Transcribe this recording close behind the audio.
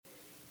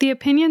The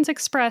opinions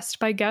expressed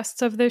by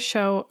guests of this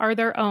show are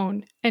their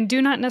own and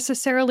do not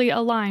necessarily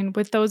align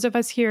with those of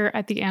us here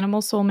at the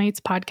Animal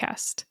Soulmates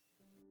podcast.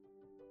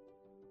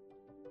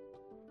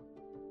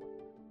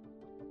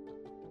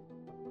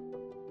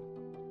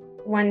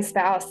 One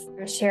spouse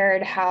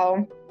shared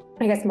how,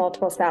 I guess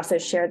multiple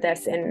spouses shared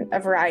this in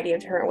a variety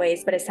of different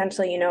ways, but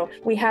essentially,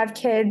 we have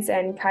kids,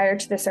 and prior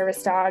to the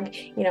service dog,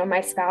 my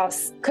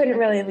spouse couldn't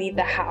really leave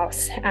the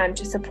house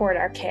to support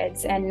our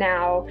kids. And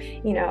now,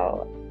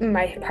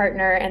 my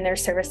partner and their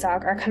service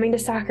dog are coming to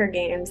soccer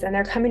games, and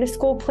they're coming to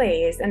school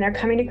plays, and they're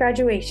coming to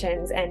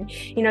graduations, and,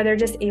 they're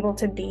just able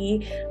to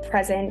be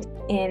present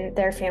in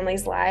their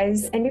families'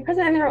 lives and be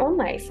present in their own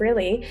life,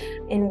 really,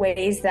 in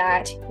ways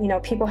that,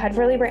 people had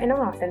really written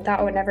off and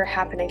thought would never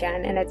happen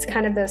again. And it's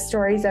kind of those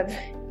stories of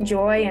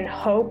joy and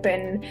hope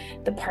and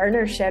the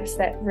partnerships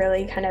that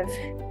really kind of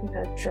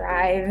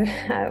drive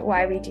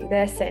why we do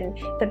this, and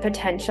the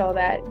potential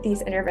that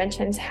these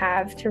interventions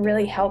have to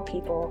really help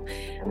people,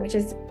 which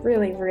is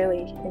really,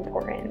 really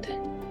important.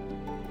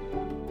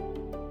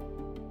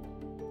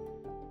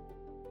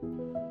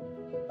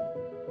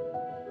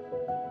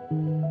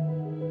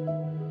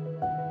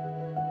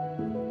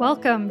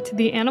 Welcome to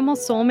the Animal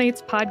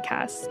Soulmates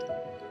podcast.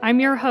 I'm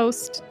your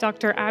host,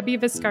 Dr. Abby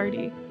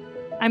Viscardi.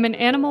 I'm an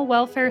animal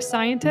welfare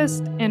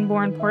scientist and,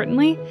 more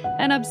importantly,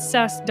 an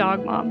obsessed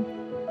dog mom.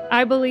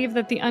 I believe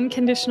that the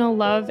unconditional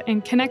love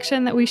and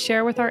connection that we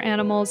share with our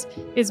animals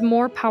is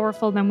more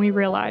powerful than we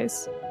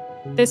realize.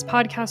 This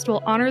podcast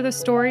will honor the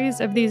stories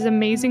of these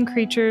amazing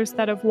creatures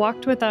that have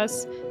walked with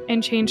us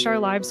and changed our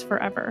lives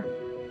forever.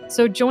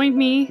 So join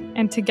me,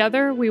 and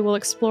together we will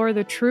explore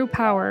the true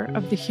power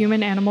of the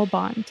human-animal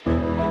bond.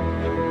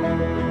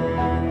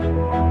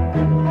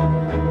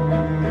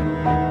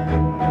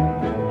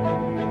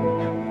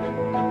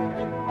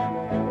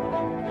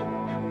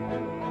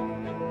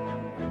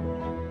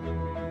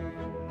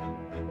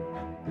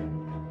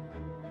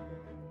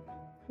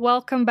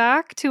 Welcome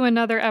back to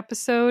another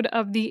episode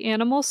of the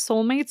Animal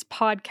Soulmates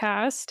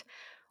podcast.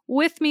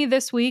 With me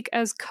this week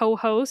as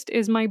co-host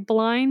is my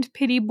blind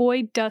pity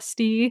boy,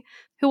 Dusty,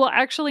 who will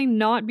actually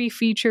not be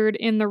featured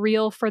in the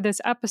reel for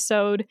this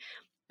episode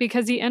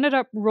because he ended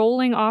up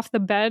rolling off the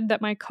bed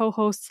that my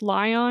co-hosts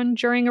lie on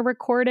during a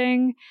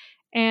recording.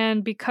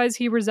 And because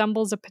he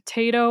resembles a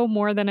potato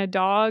more than a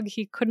dog,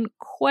 he couldn't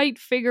quite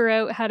figure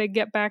out how to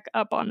get back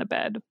up on the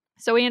bed.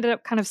 So he ended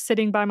up kind of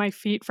sitting by my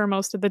feet for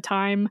most of the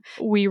time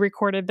we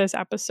recorded this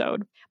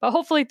episode. But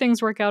hopefully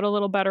things work out a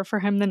little better for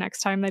him the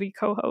next time that he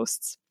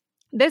co-hosts.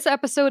 This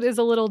episode is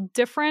a little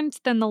different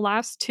than the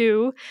last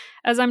two,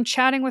 as I'm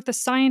chatting with a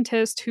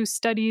scientist who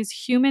studies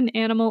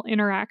human-animal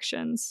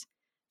interactions.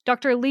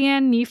 Dr.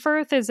 Leanne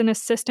Nieforth is an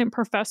assistant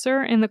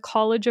professor in the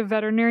College of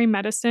Veterinary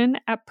Medicine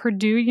at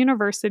Purdue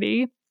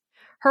University.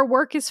 Her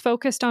work is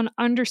focused on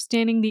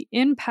understanding the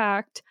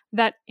impact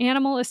that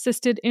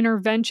animal-assisted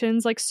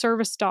interventions like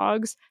service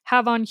dogs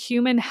have on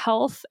human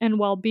health and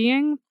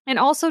well-being, and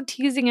also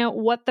teasing out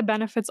what the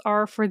benefits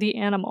are for the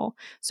animal.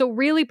 So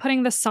really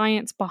putting the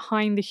science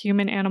behind the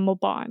human-animal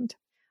bond.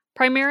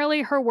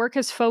 Primarily, her work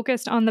is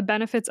focused on the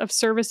benefits of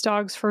service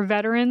dogs for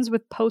veterans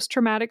with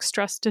post-traumatic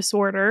stress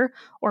disorder,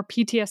 or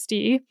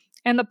PTSD,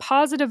 and the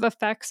positive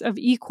effects of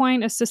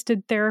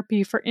equine-assisted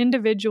therapy for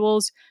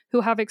individuals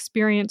who have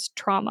experienced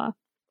trauma.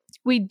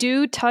 We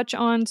do touch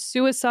on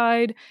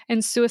suicide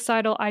and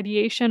suicidal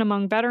ideation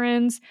among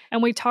veterans,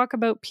 and we talk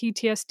about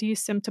PTSD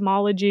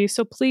symptomology,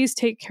 so please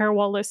take care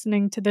while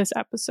listening to this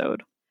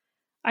episode.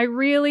 I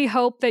really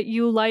hope that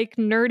you like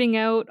nerding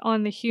out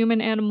on the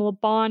human-animal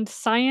bond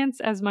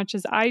science as much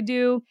as I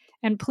do,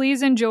 and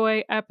please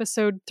enjoy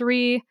episode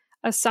 3,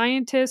 a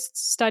scientist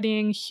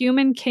studying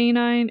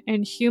human-canine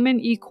and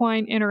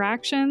human-equine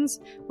interactions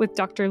with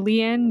Dr.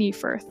 Leanne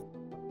Nieforth.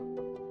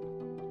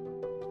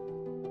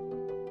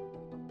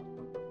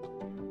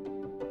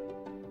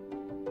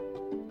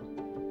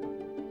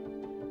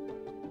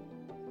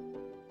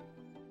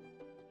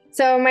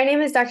 So my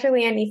name is Dr.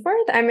 Leanne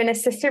Nieforth. I'm an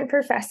assistant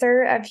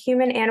professor of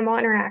human-animal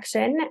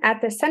interaction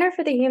at the Center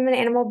for the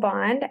Human-Animal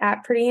Bond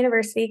at Purdue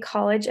University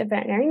College of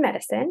Veterinary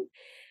Medicine.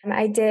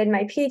 I did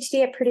my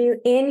PhD at Purdue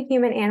in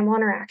human-animal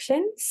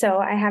interaction. So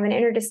I have an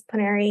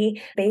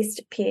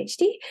interdisciplinary-based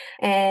PhD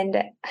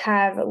and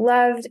have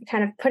loved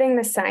kind of putting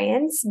the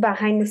science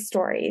behind the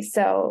story.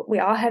 So we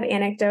all have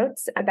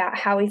anecdotes about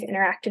how we've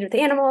interacted with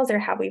animals or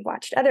how we've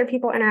watched other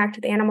people interact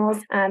with animals.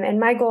 And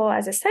my goal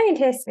as a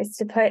scientist is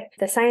to put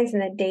the science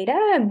and the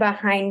data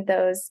behind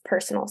those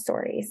personal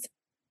stories.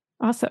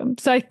 Awesome.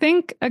 So I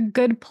think a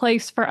good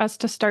place for us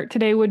to start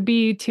today would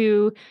be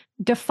to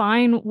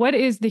define what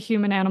is the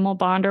human-animal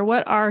bond, or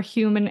what are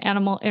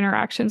human-animal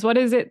interactions? What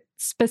is it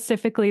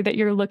specifically that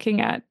you're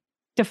looking at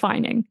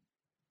defining?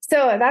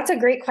 So that's a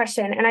great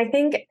question. And I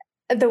think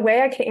the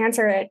way I could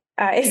answer it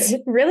is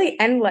really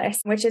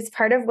endless, which is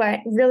part of what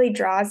really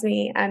draws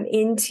me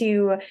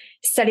into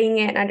studying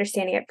it and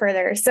understanding it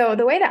further. So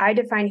the way that I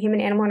define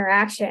human-animal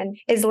interaction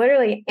is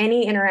literally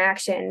any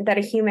interaction that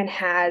a human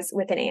has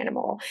with an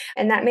animal.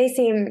 And that may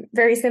seem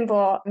very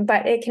simple,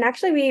 but it can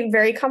actually be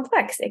very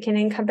complex. It can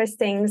encompass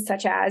things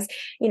such as,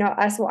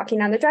 us walking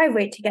down the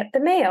driveway to get the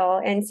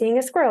mail and seeing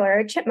a squirrel or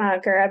a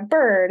chipmunk or a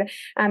bird.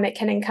 It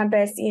can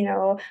encompass,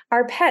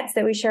 our pets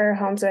that we share our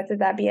homes with, whether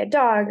that be a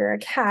dog or a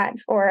cat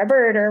or a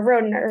bird or a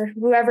rodent or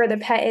whoever the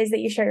pet is that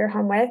you share your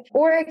home with.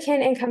 Or it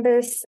can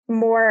encompass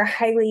more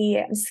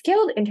highly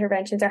skilled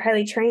interventions or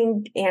highly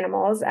trained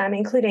animals,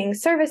 including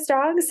service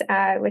dogs,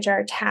 which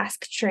are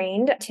task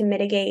trained to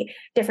mitigate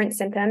different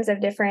symptoms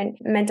of different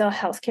mental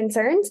health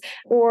concerns,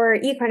 or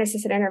equine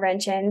assisted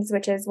interventions,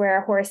 which is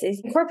where a horse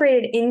is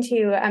incorporated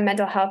into a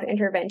mental health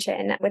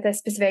intervention with a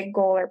specific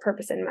goal or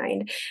purpose in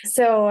mind.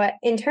 So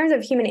in terms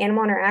of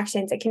human-animal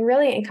interactions, it can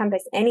really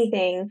encompass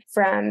anything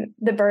from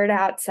the bird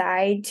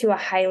outside to a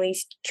highly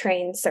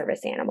trained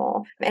service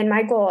animal. And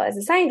my goal as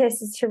a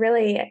scientist is to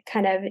really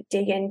kind of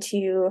dig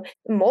into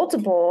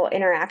multiple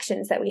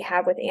interactions that we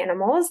have with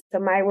animals. So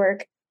my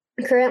work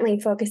currently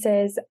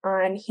focuses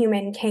on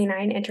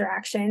human-canine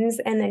interactions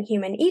and then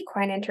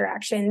human-equine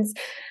interactions,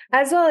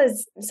 as well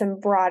as some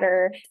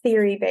broader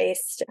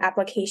theory-based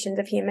applications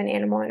of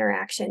human-animal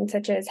interaction,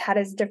 such as how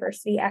does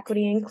diversity,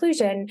 equity, and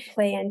inclusion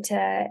play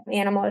into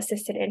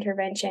animal-assisted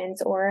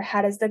interventions, or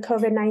how does the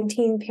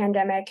COVID-19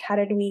 pandemic, how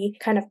did we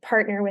kind of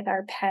partner with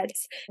our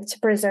pets to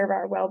preserve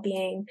our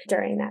well-being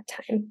during that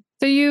time?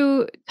 So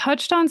you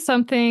touched on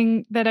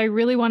something that I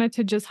really wanted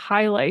to just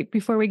highlight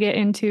before we get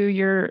into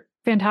your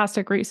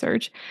fantastic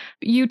research.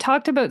 You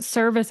talked about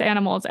service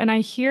animals, and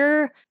I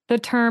hear the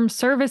term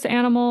service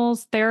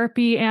animals,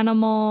 therapy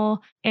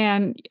animal,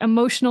 and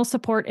emotional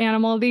support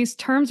animal. These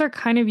terms are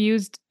kind of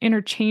used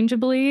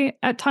interchangeably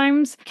at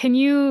times. Can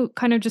you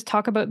kind of just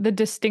talk about the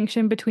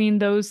distinction between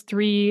those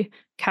three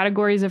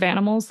categories of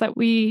animals that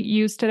we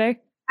use today?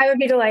 I would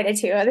be delighted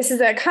to. This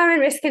is a common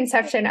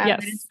misconception.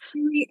 Yes. It's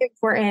really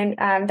important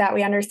that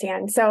we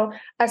understand. So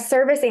a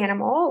service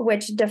animal,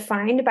 which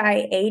defined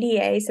by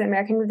ADA, so the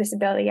American with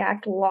Disability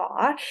Act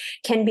law,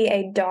 can be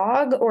a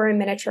dog or a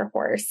miniature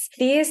horse.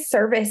 These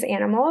service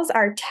animals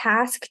are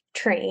task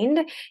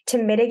trained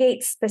to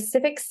mitigate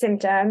specific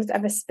symptoms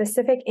of a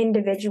specific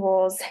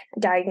individual's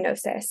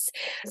diagnosis.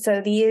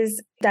 So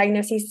these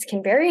diagnoses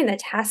can vary and the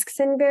tasks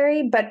can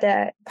vary, but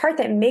the part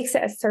that makes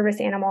it a service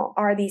animal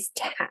are these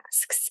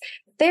tasks.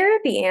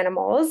 Therapy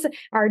animals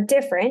are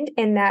different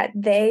in that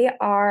they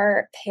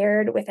are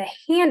paired with a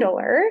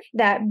handler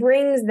that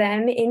brings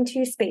them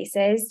into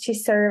spaces to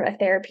serve a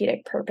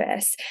therapeutic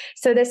purpose.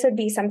 So this would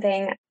be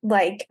something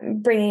like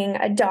bringing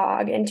a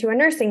dog into a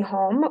nursing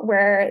home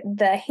where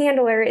the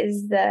handler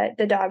is the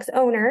dog's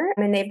owner,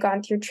 and they've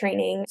gone through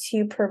training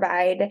to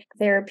provide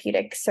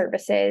therapeutic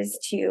services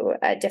to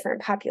a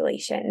different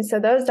population. So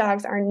those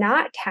dogs are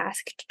not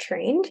task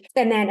trained.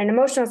 And then an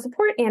emotional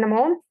support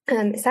animal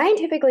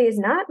scientifically is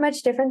not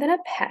much different than a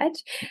pet,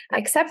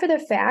 except for the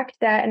fact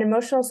that an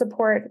emotional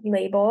support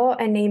label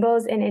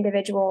enables an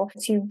individual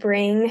to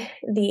bring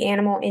the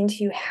animal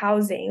into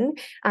housing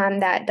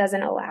that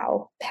doesn't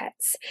allow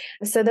pets.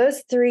 So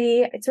those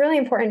three, it's really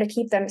important to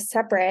keep them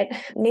separate,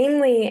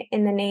 namely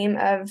in the name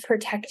of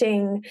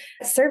protecting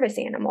service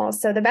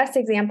animals. So the best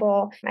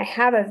example I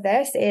have of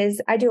this is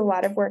I do a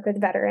lot of work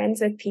with veterans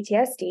with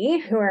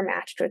PTSD who are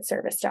matched with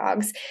service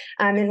dogs.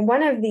 And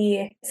one of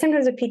the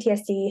symptoms of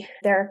PTSD,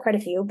 there are quite a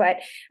few, but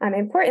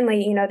importantly,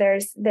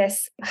 there's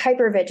this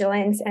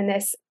hypervigilance and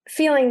this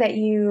feeling that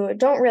you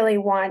don't really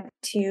want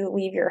to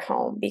leave your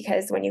home,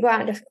 because when you go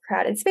out into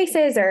crowded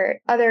spaces or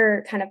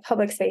other kind of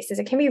public spaces,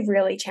 it can be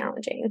really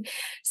challenging.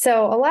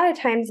 So a lot of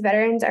times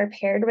veterans are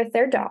paired with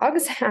their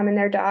dogs, and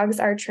their dogs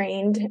are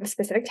trained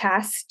specific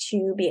tasks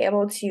to be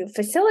able to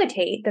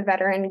facilitate the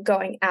veteran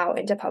going out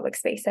into public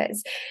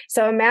spaces.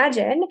 So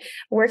imagine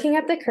working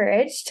up the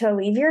courage to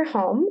leave your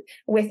home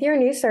with your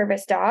new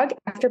service dog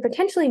after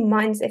potentially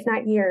months, if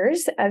not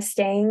years, of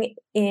staying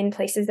in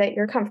places that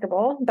you're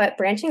comfortable, but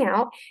branching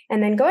out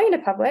and then going to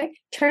public,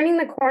 turning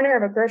the corner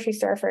of a grocery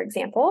store, for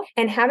example,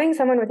 and having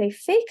someone with a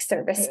fake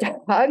service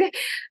dog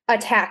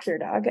attack your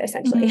dog,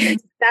 essentially. Mm-hmm.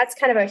 That's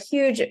kind of a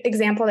huge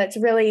example that's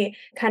really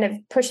kind of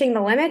pushing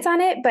the limits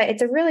on it, but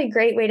it's a really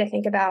great way to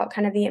think about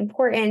kind of the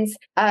importance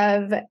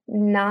of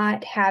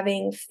not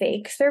having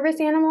fake service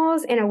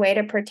animals in a way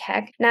to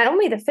protect not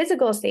only the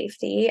physical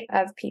safety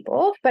of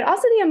people, but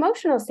also the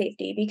emotional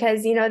safety,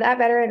 because, that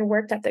veteran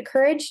worked up the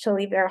courage to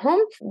leave their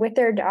home with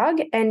their dog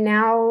and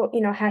now,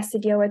 has to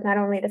deal with not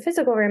only the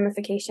physical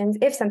ramifications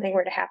if something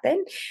were to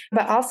happen,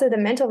 but also the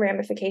mental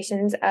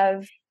ramifications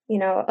of,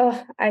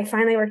 I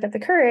finally worked up the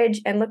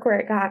courage and look where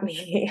it got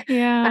me.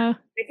 Yeah.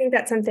 I think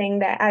that's something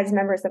that as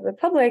members of the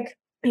public,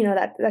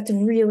 that's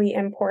really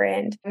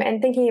important.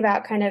 And thinking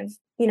about kind of,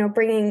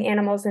 bringing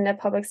animals into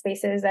public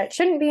spaces that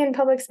shouldn't be in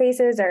public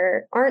spaces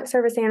or aren't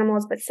service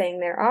animals, but saying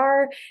they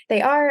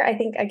are, I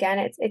think,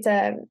 again,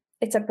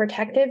 it's a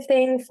protective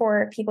thing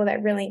for people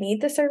that really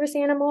need the service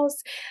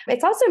animals.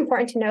 It's also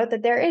important to note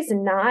that there is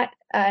not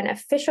an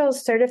official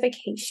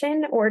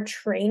certification or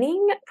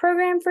training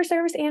program for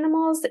service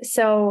animals.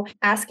 So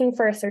asking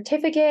for a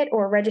certificate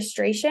or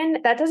registration,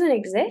 that doesn't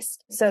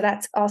exist. So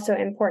that's also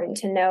important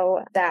to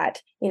know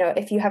that,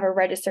 if you have a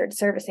registered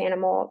service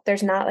animal,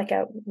 there's not like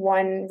a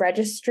one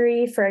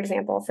registry, for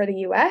example, for the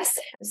US.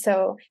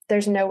 So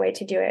there's no way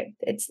to do it.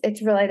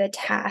 It's really the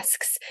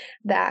tasks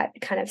that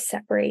kind of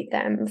separate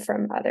them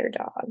from other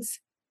dogs.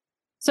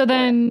 So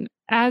then,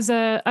 as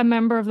a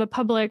member of the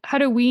public, how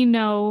do we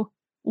know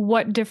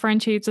what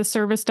differentiates a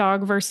service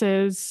dog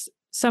versus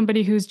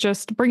somebody who's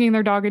just bringing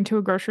their dog into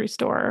a grocery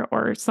store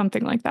or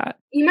something like that?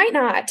 You might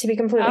not, to be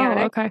completely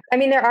honest. Okay. I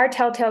mean, there are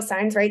telltale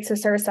signs, right? So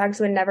service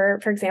dogs would never,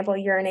 for example,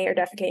 urinate or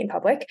defecate in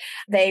public.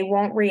 They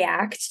won't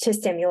react to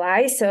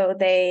stimuli. So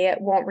they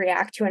won't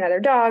react to another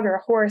dog or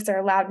a horse or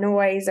a loud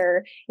noise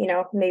or,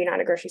 maybe not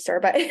a grocery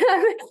store, but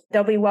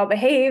they'll be well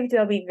behaved.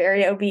 They'll be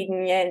very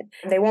obedient.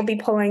 They won't be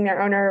pulling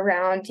their owner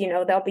around.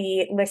 They'll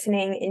be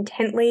listening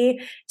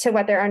intently to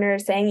what their owner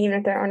is saying, even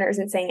if their owner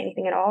isn't saying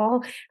anything at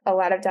all. A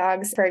lot of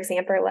dogs, for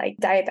example, like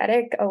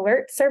diabetic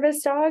alert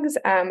service dogs,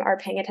 are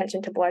paying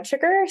attention to blood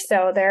sugar.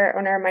 So their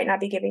owner might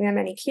not be giving them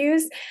any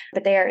cues,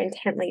 but they are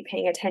intently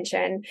paying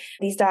attention.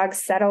 These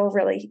dogs settle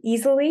really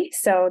easily.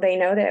 So they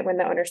know that when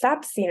the owner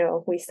stops,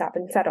 we stop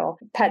and settle.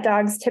 Pet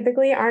dogs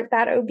typically aren't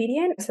that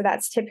obedient. So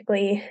that's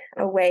typically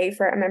a way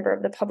for a member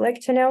of the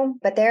public to know.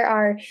 But there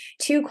are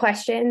 2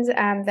 questions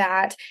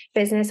that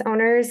business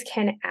owners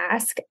can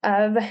ask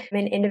of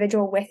an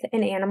individual with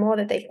an animal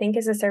that they think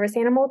is a service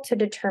animal to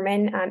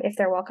determine if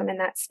they're welcome in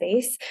that space.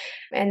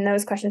 And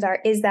those questions are,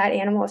 is that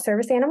animal a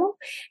service animal?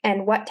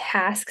 And what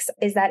tasks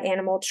is that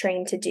animal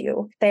trained to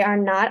do? They are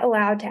not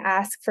allowed to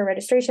ask for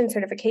registration,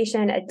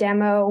 certification, a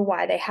demo,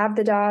 why they have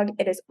the dog.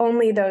 It is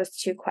only those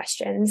 2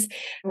 questions,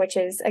 which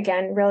is,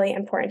 again, really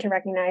important to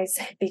recognize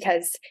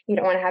because you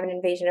don't want to have an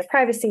invasion of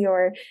privacy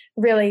or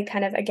really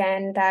kind of,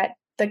 again, that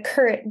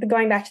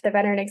going back to the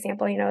veteran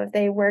example, if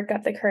they work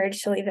up the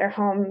courage to leave their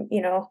home,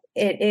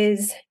 it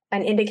is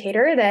an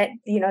indicator that,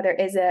 there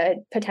is a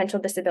potential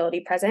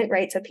disability present,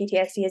 right? So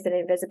PTSD is an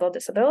invisible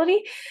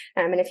disability.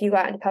 And if you go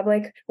out into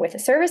public with a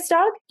service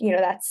dog,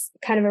 that's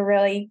kind of a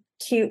really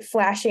cute,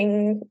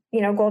 flashing,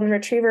 golden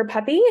retriever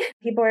puppy.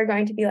 People are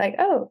going to be like,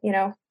 oh,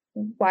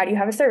 why do you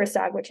have a service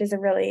dog? Which is a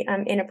really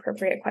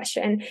inappropriate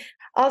question.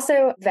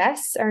 Also,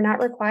 vests are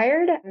not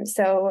required.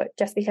 So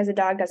just because a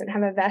dog doesn't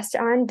have a vest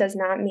on does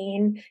not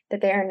mean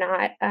that they are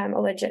not a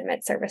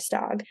legitimate service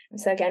dog.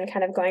 So again,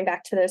 kind of going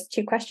back to those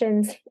 2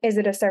 questions, is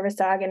it a service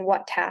dog and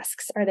what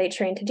tasks are they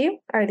trained to do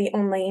are the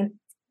only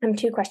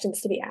 2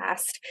 questions to be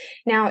asked.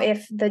 Now,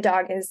 if the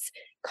dog is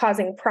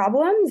causing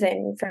problems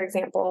and, for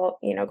example,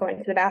 going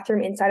to the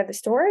bathroom inside of the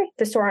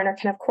store owner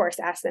can, of course,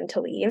 ask them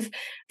to leave.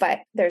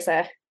 But there's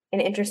an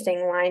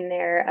interesting line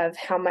there of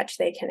how much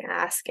they can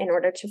ask in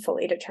order to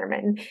fully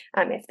determine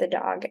if the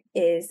dog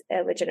is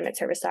a legitimate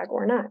service dog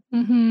or not.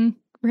 Mm-hmm.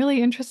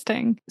 Really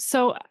interesting.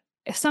 So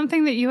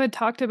something that you had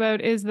talked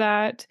about is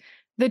that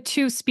the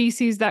 2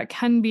 species that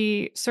can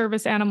be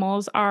service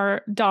animals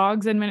are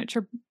dogs and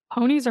miniature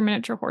ponies or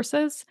miniature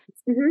horses.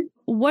 Mm-hmm.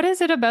 What is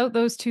it about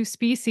those 2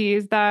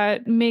 species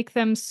that make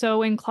them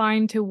so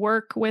inclined to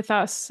work with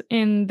us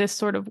in this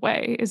sort of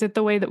way? Is it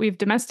the way that we've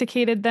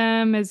domesticated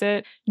them? Is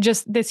it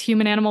just this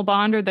human-animal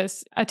bond or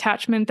this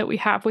attachment that we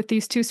have with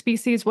these 2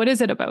 species? What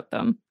is it about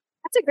them?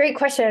 That's a great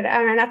question.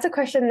 And that's a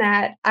question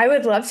that I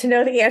would love to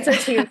know the answer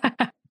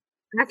to.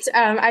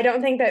 I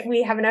don't think that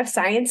we have enough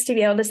science to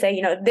be able to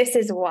say, this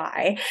is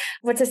why.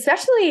 What's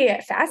especially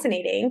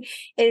fascinating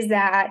is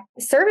that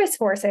service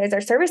horses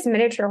or service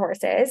miniature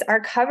horses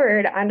are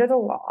covered under the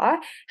law.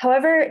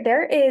 However,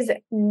 there is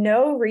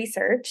no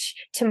research,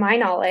 to my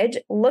knowledge,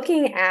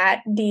 looking at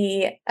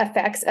the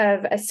effects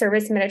of a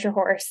service miniature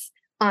horse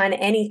on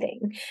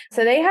anything.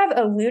 So they have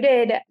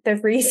eluded the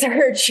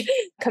research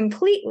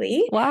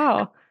completely.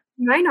 Wow.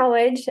 My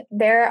knowledge,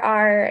 there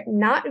are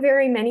not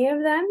very many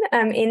of them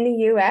in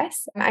the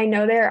US. I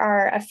know there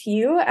are a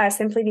few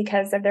simply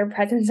because of their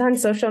presence on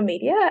social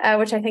media,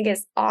 which I think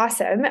is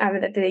awesome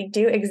that they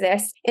do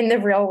exist in the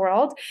real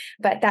world.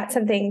 But that's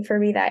something for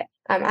me that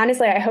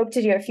honestly, I hope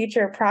to do a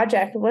future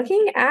project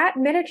looking at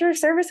miniature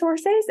service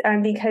horses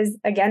because,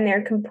 again,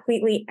 they're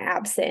completely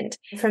absent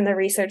from the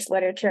research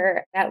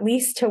literature, at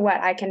least to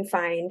what I can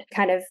find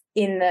kind of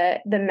in the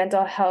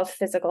mental health,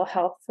 physical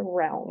health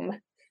realm.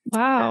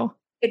 Wow.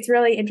 It's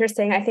really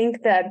interesting. I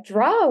think the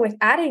draw with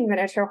adding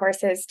miniature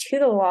horses to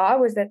the law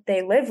was that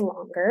they live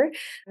longer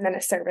than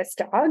a service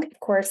dog. Of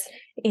course,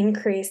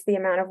 increase the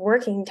amount of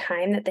working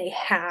time that they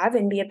have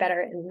and be a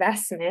better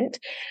investment.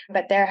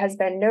 But there has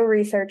been no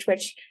research,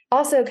 which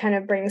also kind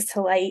of brings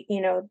to light,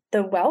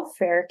 the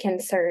welfare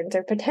concerns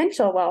or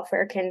potential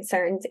welfare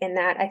concerns in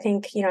that. I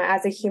think,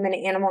 as a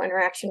human-animal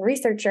interaction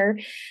researcher,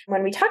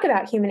 when we talk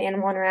about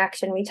human-animal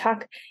interaction, we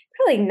talk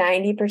probably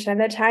 90% of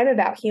the time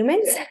about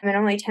humans and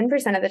only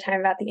 10% of the time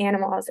about the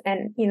animals.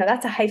 And,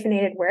 that's a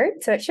hyphenated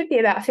word. So it should be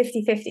about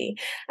 50-50.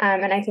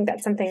 And I think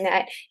that's something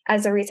that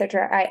as a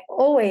researcher, I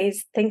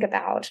always think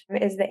about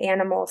is the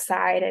animal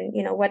side and,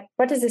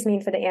 what does this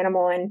mean for the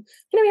animal? And,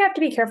 we have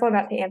to be careful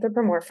about the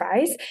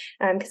anthropomorphize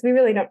because we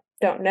really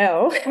don't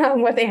know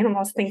what the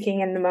animal's thinking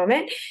in the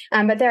moment.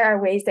 But there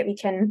are ways that we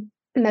can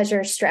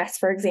measure stress,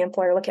 for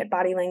example, or look at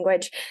body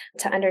language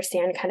to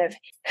understand kind of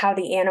how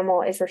the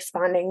animal is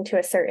responding to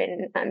a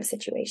certain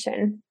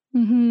situation.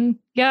 Mm-hmm.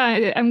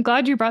 Yeah, I'm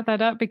glad you brought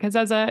that up because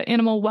as an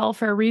animal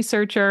welfare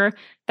researcher,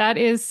 that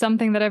is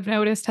something that I've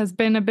noticed has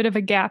been a bit of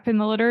a gap in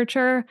the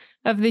literature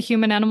of the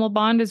human-animal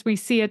bond as we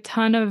see a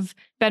ton of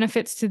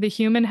benefits to the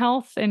human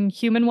health and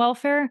human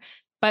welfare,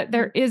 but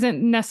there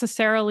isn't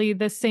necessarily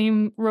the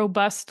same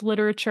robust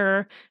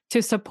literature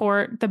to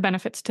support the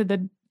benefits to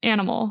the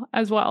animal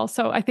as well.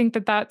 So I think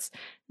that that's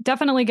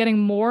definitely getting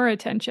more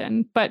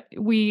attention, but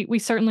we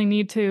certainly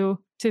need to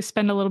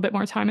spend a little bit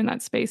more time in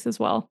that space as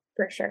well.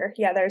 For sure.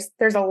 Yeah,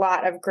 there's a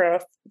lot of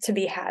growth to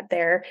be had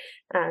there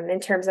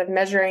in terms of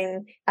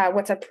measuring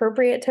what's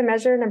appropriate to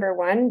measure, number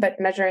one, but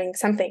measuring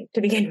something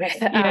to begin with.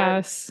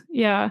 Yes.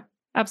 Yeah,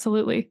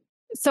 absolutely.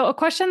 So a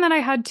question that I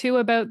had too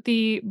about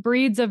the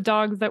breeds of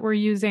dogs that we're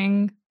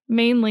using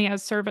mainly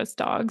as service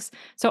dogs.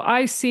 So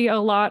I see a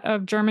lot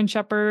of German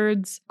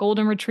Shepherds,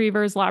 Golden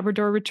Retrievers,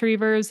 Labrador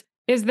Retrievers.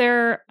 Is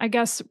there, I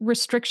guess,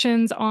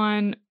 restrictions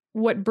on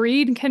what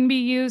breed can be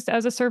used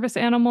as a service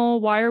animal?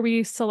 Why are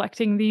we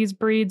selecting these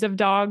breeds of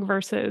dog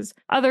versus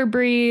other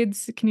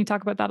breeds? Can you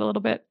talk about that a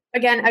little bit?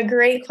 Again, a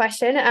great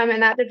question.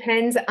 And that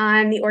depends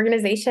on the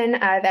organization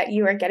that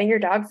you are getting your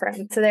dog from.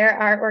 So there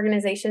are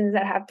organizations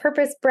that have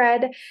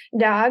purpose-bred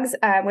dogs,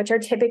 which are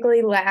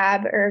typically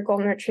lab or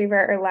golden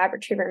retriever or lab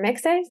retriever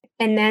mixes.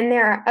 And then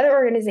there are other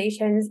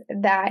organizations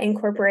that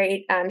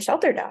incorporate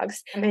shelter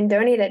dogs and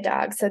donated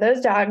dogs. So those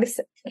dogs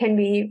can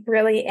be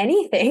really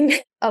anything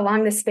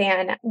along the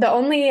span. The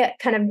only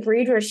kind of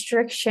breed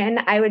restriction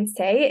I would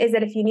say is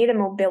that if you need a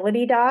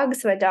mobility dog,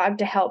 so a dog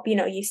to help,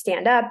 you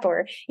stand up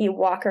or you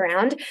walk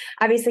around,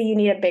 obviously you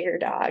need a bigger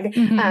dog.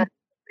 Mm-hmm.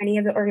 Many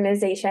of the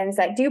organizations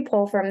that do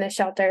pull from the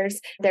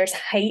shelters, there's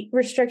height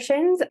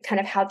restrictions,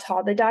 kind of how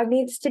tall the dog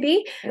needs to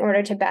be in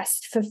order to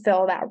best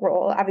fulfill that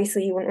role.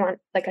 Obviously, you wouldn't want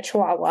like a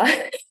Chihuahua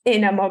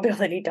in a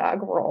mobility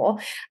dog role.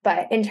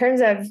 But in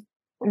terms of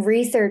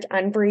research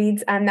on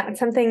breeds, that's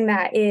something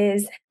that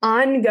is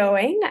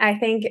ongoing. I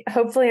think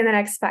hopefully in the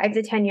next 5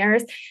 to 10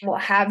 years, we'll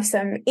have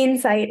some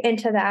insight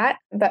into that.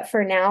 But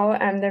for now,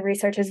 the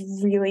research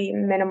is really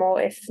minimal,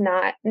 if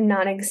not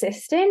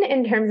non-existent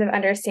in terms of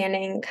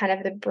understanding kind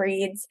of the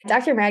breeds.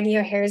 Dr. Maggie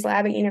O'Hare's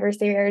lab at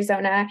University of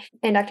Arizona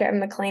and Dr. Emma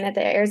McLean at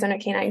the Arizona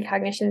Canine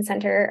Cognition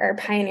Center are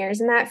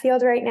pioneers in that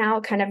field right now,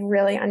 kind of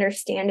really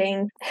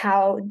understanding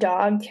how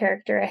dog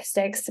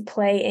characteristics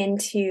play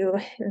into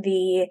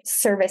the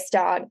service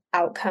dog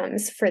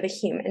outcomes for the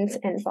humans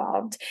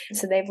involved.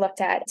 So they've looked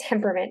at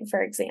temperament,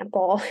 for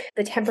example.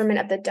 The temperament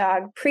of the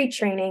dog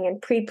pre-training and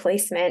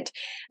pre-placement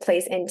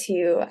plays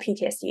into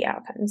PTSD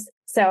outcomes.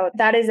 So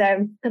that is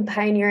a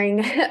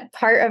pioneering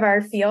part of our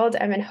field.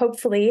 And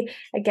hopefully,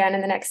 again, in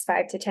the next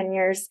 5 to 10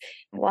 years,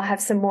 we'll have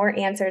some more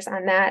answers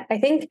on that. I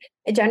think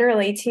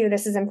generally, too,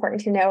 this is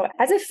important to know.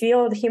 As a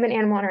field,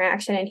 human-animal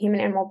interaction and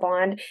human-animal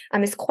bond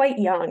is quite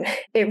young.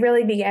 It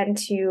really began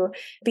to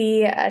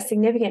be a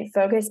significant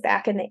focus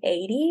back in the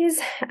 80s.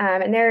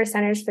 And there are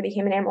centers for the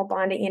human-animal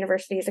bond at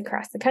universities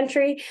across the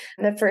country.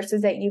 The first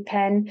was at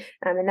UPenn,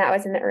 and that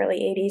was in the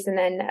early 80s. And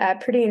then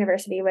Purdue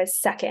University was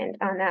second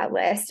on that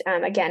list,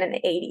 again, in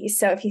the 80s.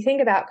 So if you think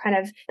about kind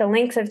of the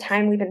length of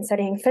time we've been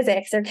studying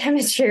physics or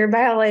chemistry or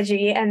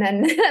biology, and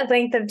then the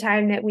length of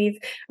time that we've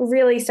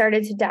really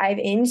started to dive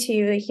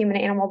into the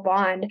human-animal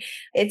bond,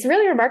 it's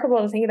really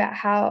remarkable to think about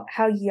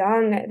how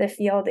young the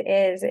field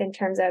is in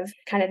terms of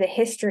kind of the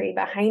history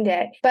behind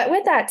it. But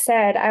with that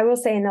said, I will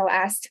say in the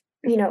last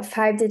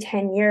 5 to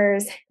 10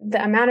 years,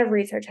 the amount of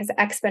research has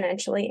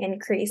exponentially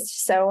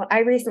increased. So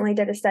I recently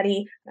did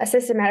a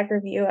systematic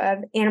review of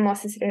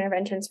animal-assisted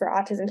interventions for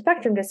autism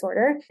spectrum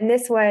disorder. And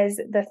this was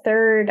the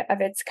third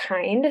of its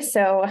kind.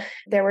 So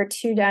there were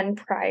 2 done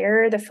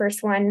prior. The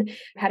first one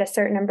had a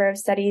certain number of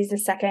studies. The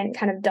second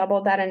kind of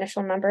doubled that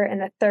initial number,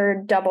 and the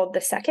third doubled the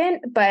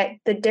second. But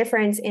the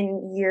difference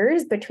in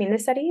years between the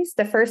studies,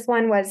 the first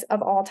one was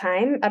of all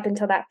time up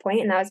until that point,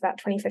 and that was about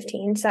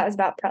 2015. So that was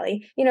about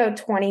probably,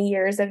 20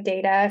 years of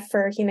data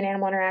for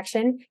human-animal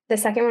interaction. The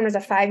second one was a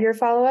 5-year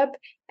follow-up,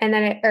 and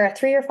then a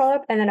 3-year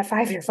follow-up, and then a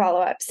 5-year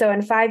follow-up. So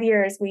in 5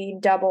 years, we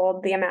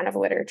doubled the amount of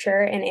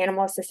literature in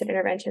animal-assisted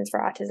interventions for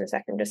autism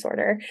spectrum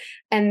disorder.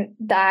 And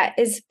that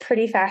is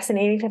pretty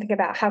fascinating to think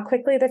about how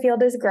quickly the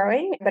field is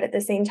growing, but at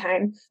the same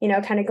time,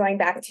 kind of going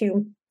back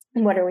to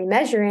what are we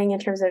measuring in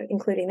terms of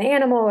including the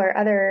animal or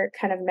other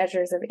kind of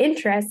measures of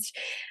interest,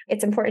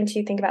 it's important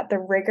to think about the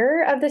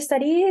rigor of the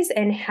studies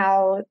and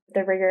how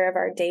the rigor of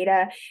our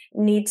data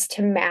needs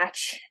to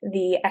match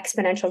the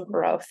exponential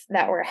growth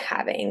that we're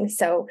having.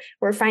 So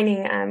we're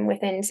finding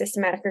within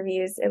systematic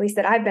reviews, at least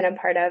that I've been a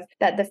part of,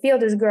 that the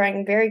field is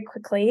growing very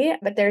quickly,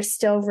 but there's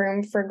still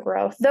room for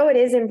growth, though it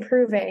is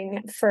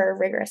improving for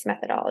rigorous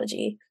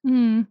methodology.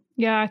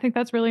 Yeah, I think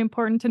that's really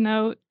important to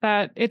note,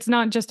 that it's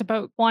not just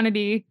about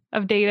quantity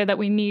of data that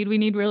we need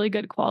really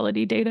good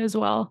quality data as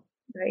well.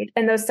 Right.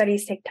 And those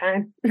studies take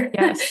time.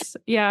 Yes.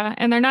 Yeah.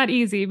 And they're not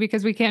easy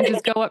because we can't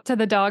just go up to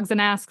the dogs and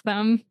ask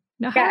them,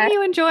 how are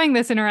you enjoying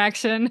this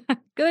interaction?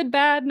 Good,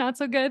 bad, not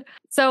so good.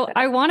 So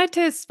I wanted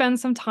to spend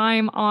some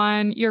time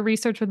on your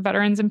research with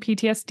veterans and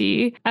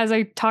PTSD. As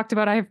I talked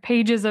about, I have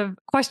pages of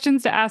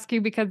questions to ask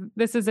you because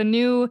this is a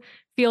new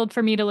field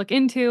for me to look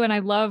into. And I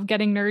love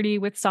getting nerdy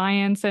with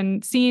science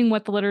and seeing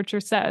what the literature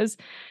says.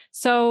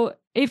 So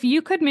if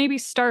you could maybe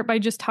start by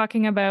just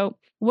talking about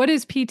what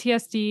is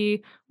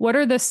PTSD, what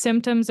are the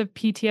symptoms of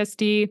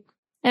PTSD,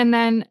 and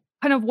then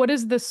kind of what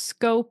is the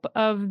scope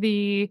of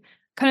the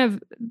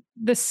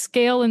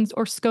scale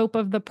or scope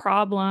of the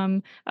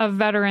problem of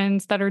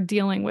veterans that are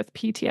dealing with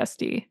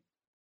PTSD.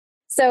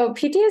 So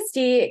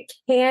PTSD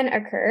can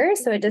occur,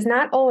 so it does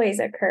not always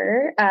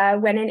occur,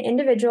 when an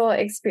individual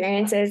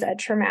experiences a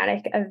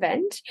traumatic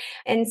event.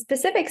 And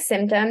specific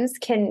symptoms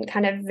can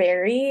kind of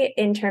vary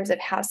in terms of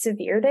how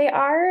severe they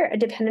are,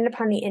 dependent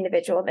upon the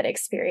individual that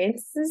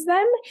experiences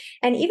them.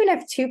 And even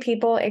if two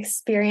people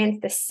experience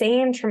the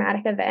same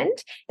traumatic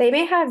event, they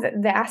may have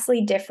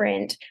vastly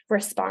different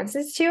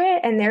responses to it,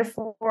 and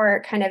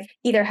therefore kind of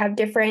either have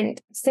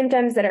different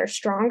symptoms that are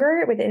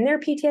stronger within their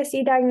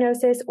PTSD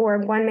diagnosis, or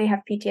one may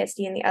have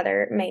PTSD and the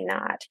other may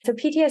not. So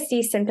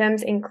PTSD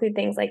symptoms include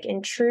things like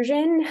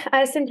intrusion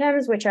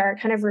symptoms, which are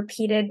kind of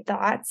repeated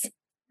thoughts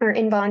or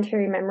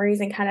involuntary memories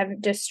and kind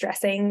of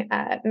distressing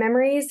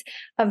memories.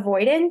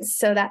 Avoidance,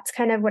 so that's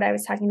kind of what I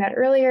was talking about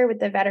earlier with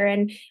the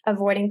veteran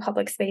avoiding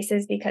public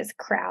spaces because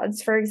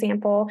crowds, for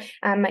example,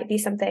 might be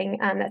something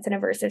that's an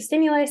aversive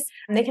stimulus.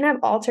 And they can have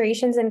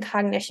alterations in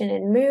cognition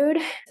and mood,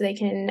 so they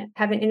can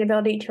have an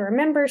inability to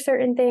remember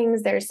certain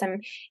things. There's some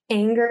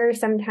anger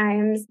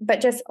sometimes,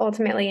 but just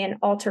ultimately an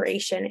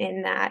alteration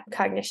in that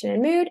cognition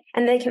and mood.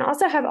 And they can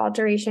also have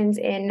alterations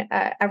in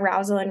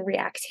arousal and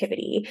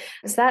reactivity.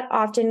 So that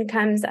often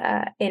comes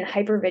in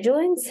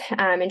hypervigilance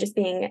and just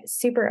being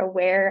super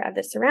aware of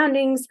the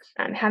surroundings,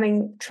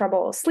 having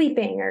trouble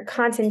sleeping or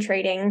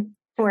concentrating,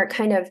 or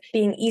kind of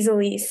being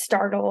easily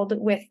startled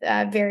with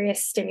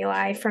various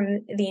stimuli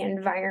from the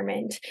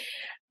environment.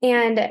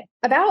 And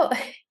about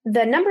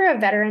the number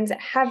of veterans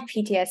that have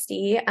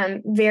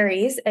PTSD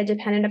varies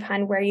dependent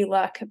upon where you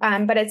look,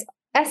 but it's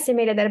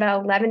estimated that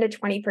about 11 to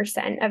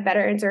 20% of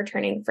veterans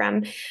returning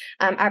from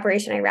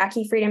Operation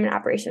Iraqi Freedom and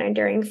Operation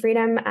Enduring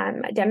Freedom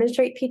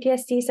demonstrate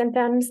PTSD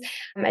symptoms.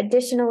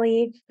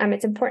 Additionally,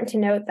 it's important to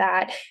note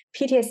that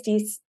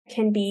PTSD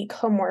can be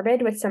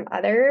comorbid with some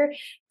other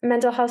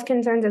mental health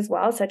concerns as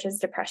well, such as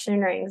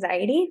depression or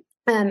anxiety.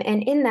 And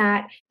in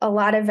that, a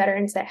lot of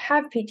veterans that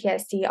have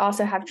PTSD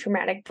also have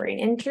traumatic brain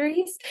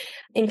injuries.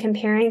 In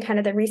comparing kind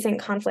of the recent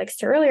conflicts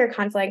to earlier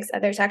conflicts,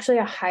 there's actually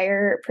a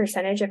higher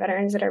percentage of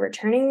veterans that are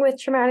returning with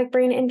traumatic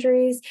brain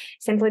injuries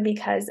simply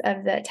because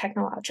of the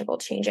technological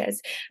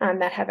changes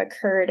that have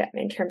occurred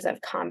in terms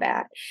of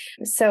combat.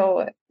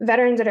 So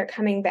veterans that are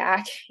coming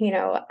back,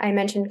 I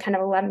mentioned kind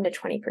of 11 to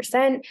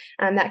 20%.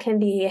 That can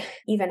be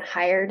even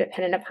higher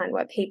depending upon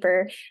what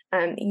paper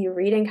you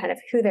read and kind of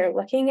who they're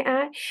looking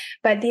at.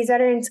 But these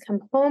veterans come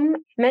home.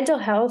 Mental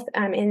health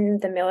in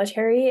the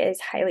military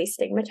is highly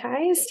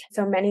stigmatized.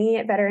 So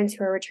many veterans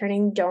who are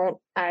returning don't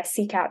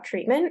seek out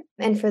treatment.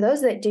 And for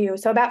those that do,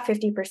 so about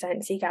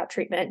 50% seek out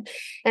treatment.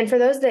 And for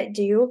those that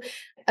do,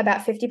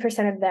 about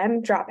 50% of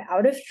them drop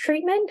out of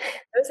treatment.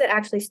 Those that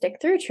actually stick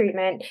through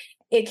treatment,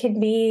 it can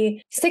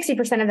be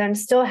 60% of them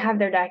still have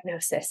their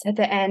diagnosis at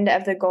the end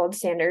of the gold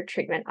standard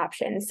treatment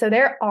options. So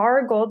there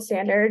are gold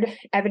standard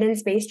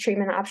evidence-based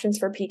treatment options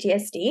for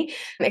PTSD,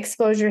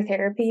 exposure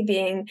therapy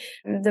being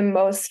the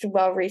most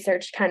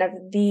well-researched kind of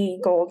the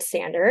gold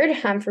standard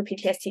for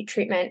PTSD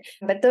treatment.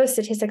 But those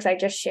statistics I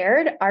just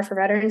shared are for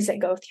veterans that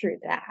go through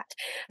that.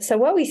 So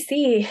what we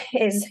see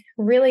is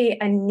really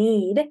a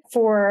need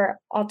for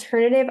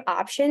alternative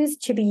options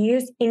to be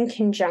used in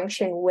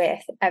conjunction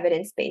with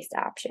evidence-based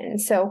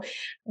options. So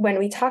when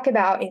we talk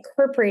about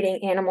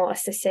incorporating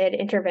animal-assisted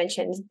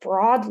interventions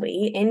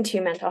broadly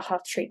into mental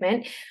health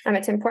treatment,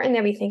 it's important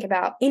that we think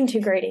about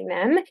integrating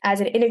them as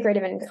an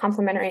integrative and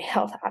complementary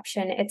health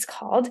option, it's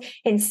called,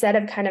 instead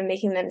of kind of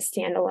making them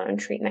standalone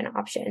treatment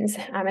options.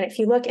 And if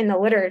you look in the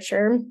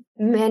literature,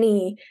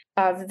 many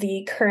of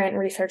the current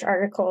research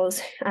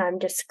articles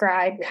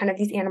describe kind of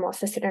these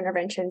animal-assisted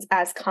interventions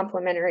as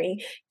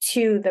complementary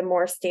to the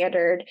more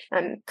standard,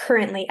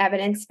 currently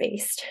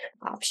evidence-based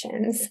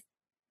options.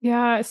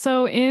 Yeah.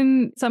 So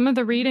in some of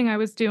the reading I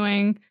was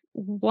doing,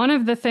 one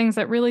of the things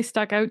that really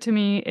stuck out to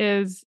me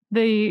is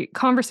the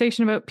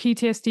conversation about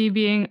PTSD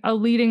being a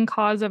leading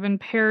cause of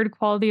impaired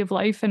quality of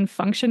life and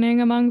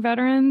functioning among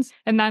veterans.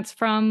 And that's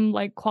from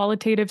like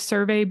qualitative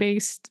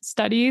survey-based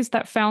studies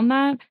that found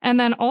that. And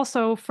then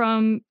also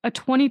from a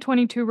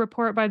 2022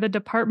 report by the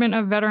Department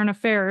of Veteran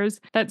Affairs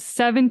that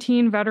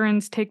 17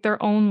 veterans take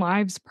their own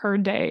lives per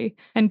day,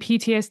 and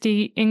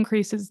PTSD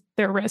increases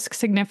their risk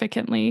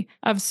significantly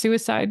of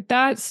suicide.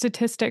 That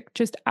statistic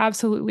just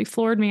absolutely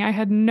floored me. I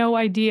had no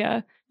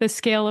idea the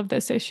scale of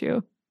this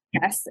issue.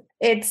 Yes,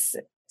 it's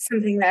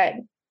something that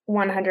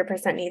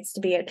 100% needs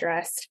to be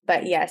addressed.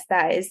 But yes,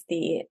 that is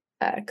the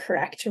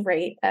correct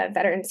rate of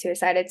veteran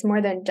suicide. It's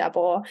more than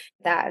double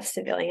that of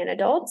civilian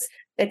adults.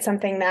 It's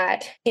something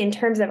that, in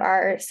terms of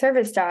our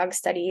service dog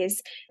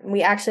studies,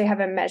 we actually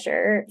have a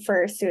measure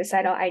for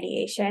suicidal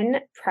ideation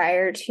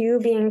prior to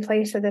being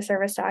placed with a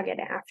service dog and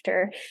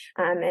after.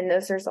 And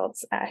those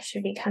results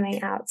should be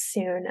coming out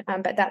soon.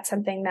 But that's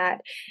something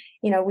that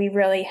we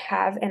really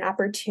have an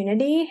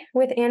opportunity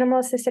with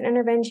animal-assisted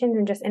interventions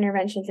and just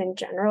interventions in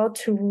general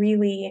to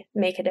really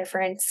make a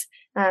difference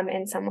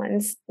in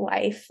someone's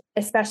life,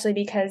 especially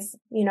because,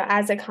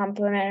 as a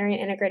complementary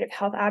integrative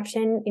health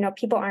option,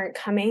 people aren't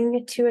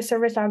coming to a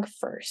service dog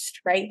first,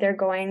 right? They're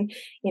going,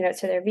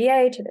 to their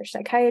VA, to their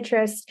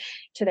psychiatrist,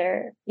 to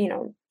their,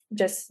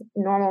 just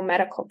normal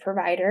medical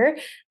provider,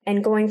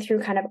 and going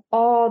through kind of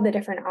all the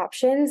different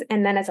options.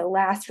 And then as a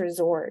last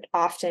resort,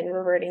 often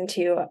reverting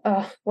to,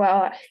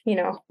 what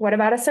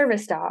about a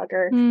service dog,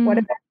 or what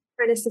about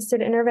an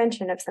assisted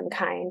intervention of some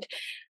kind?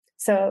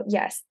 So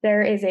yes,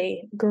 there is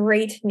a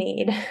great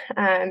need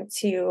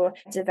to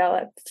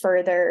develop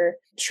further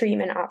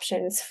treatment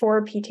options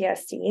for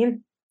PTSD,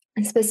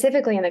 and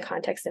specifically in the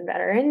context of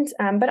veterans,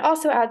 but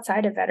also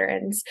outside of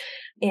veterans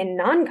in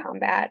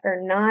non-combat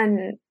or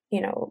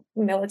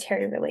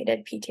military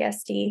related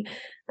PTSD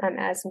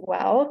as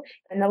well.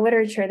 And the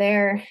literature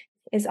there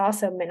is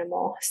also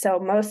minimal. So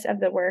most of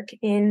the work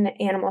in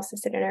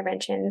animal-assisted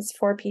interventions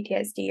for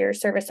PTSD or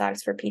service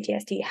dogs for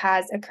PTSD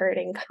has occurred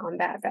in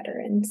combat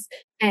veterans.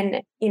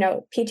 And,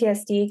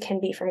 PTSD can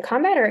be from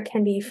combat, or it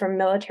can be from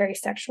military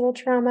sexual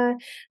trauma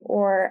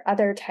or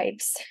other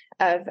types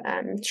of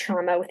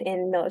trauma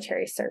within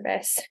military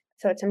service.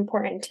 So it's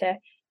important to,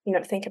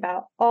 think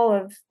about all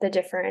of the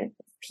different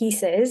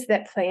pieces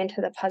that play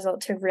into the puzzle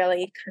to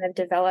really kind of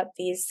develop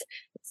these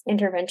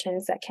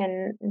interventions that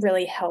can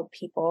really help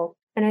people.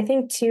 And I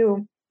think,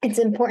 too, it's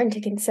important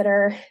to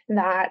consider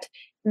that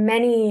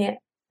many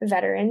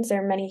veterans,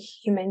 or many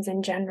humans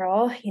in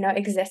general,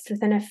 exist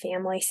within a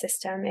family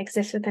system,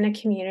 exist within a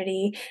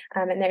community.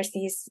 And there's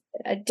these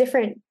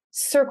different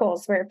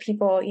circles where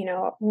people,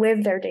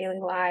 live their daily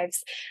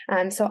lives.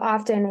 So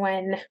often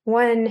when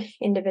one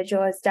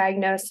individual is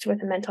diagnosed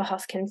with a mental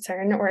health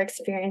concern or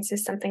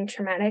experiences something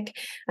traumatic,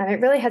 it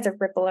really has a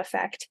ripple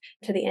effect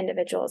to the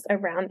individuals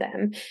around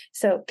them.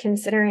 So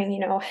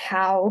considering,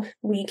 how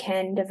we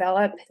can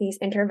develop these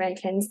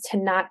interventions to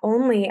not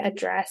only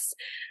address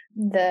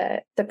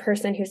the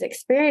person who's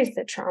experienced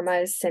the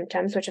trauma's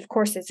symptoms, which of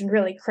course is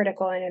really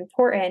critical and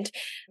important,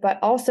 but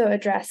also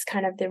address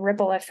kind of the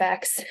ripple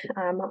effects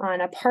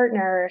on a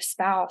partner, or a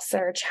spouse,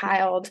 or a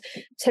child,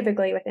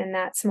 typically within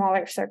that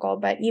smaller circle,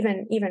 but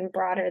even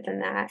broader than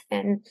that.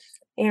 And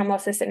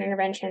animal-assisted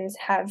interventions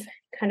have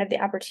kind of the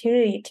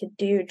opportunity to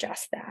do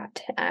just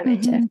that,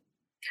 and to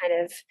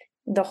kind of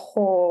the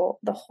whole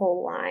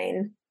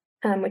line,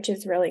 which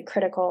is really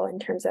critical in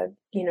terms of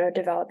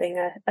developing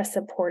a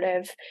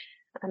supportive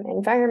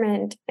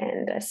environment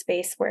and a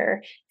space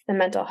where the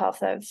mental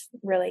health of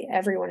really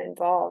everyone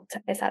involved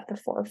is at the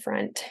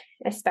forefront,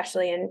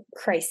 especially in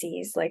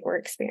crises like we're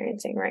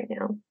experiencing right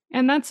now.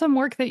 And that's some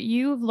work that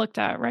you've looked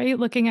at, right?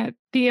 Looking at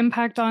the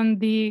impact on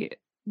the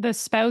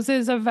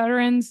spouses of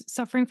veterans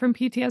suffering from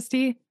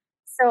PTSD.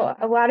 So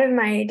a lot of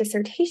my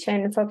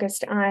dissertation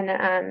focused on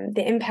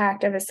the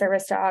impact of a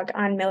service dog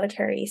on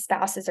military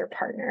spouses or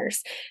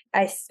partners.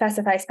 I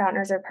specify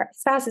spouses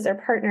or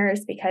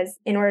partners because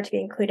in order to be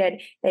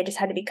included, they just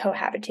had to be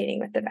cohabitating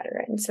with the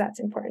veteran. So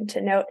that's important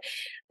to note.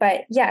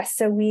 But yes,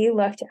 so we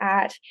looked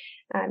at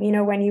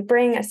when you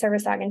bring a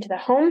service dog into the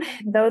home,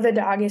 though the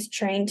dog is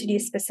trained to do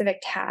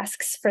specific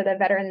tasks for the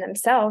veteran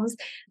themselves,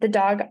 the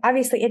dog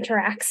obviously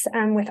interacts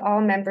with all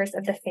members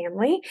of the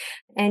family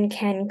and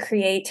can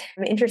create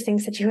interesting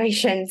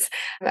situations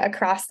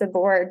across the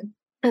board.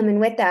 And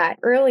with that,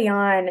 early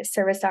on,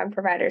 service dog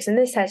providers, and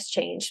this has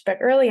changed, but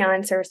early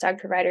on, service dog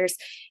providers,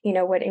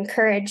 would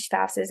encourage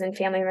spouses and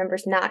family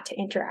members not to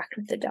interact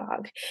with the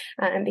dog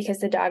because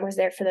the dog was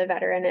there for the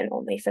veteran and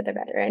only for the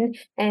veteran.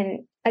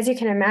 And as you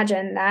can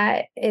imagine,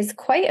 that is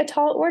quite a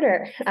tall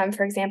order.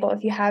 For example,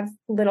 if you have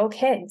little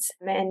kids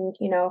and,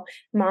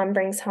 mom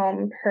brings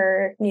home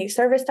her new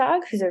service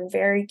dog, who's a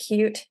very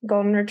cute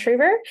golden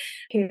retriever,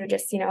 who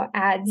just,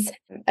 adds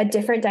a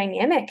different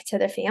dynamic to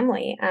the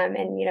family. And,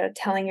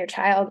 telling your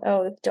child,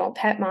 oh, don't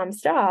pet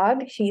mom's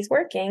dog, she's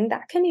working,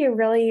 that can be a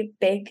really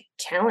big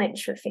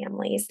challenge for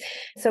families.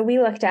 So we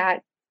looked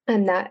at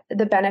and that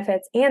the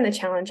benefits and the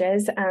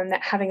challenges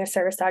that having a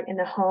service dog in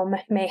the home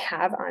may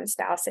have on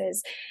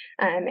spouses.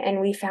 And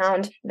we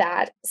found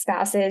that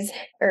spouses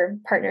or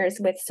partners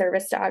with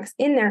service dogs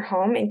in their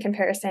home, in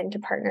comparison to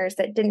partners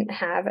that didn't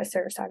have a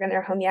service dog in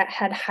their home yet,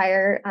 had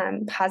higher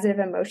positive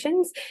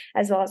emotions,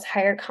 as well as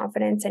higher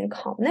confidence and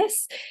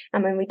calmness.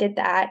 And we did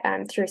that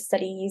through a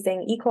study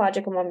using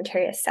ecological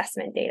momentary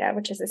assessment data,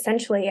 which is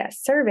essentially a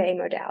survey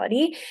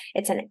modality.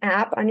 It's an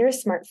app on your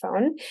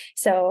smartphone.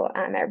 So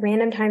at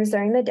random times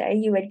during the day,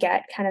 you would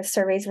get kind of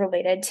surveys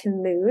related to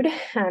mood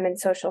and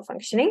social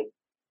functioning.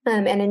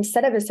 And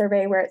instead of a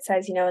survey where it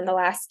says, in the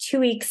last 2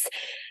 weeks,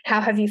 how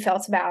have you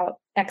felt about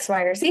X,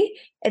 Y, or Z?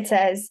 It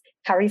says,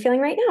 how are you feeling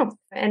right now?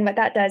 And what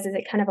that does is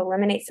it kind of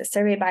eliminates the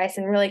survey bias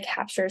and really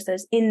captures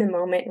those in the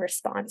moment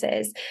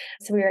responses.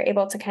 So we were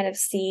able to kind of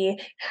see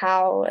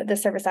how the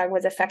service dog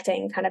was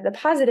affecting kind of the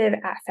positive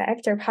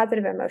affect or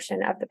positive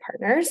emotion of the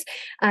partners.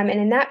 And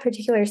in that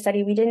particular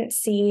study, we didn't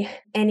see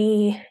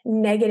any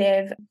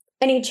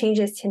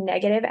changes to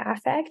negative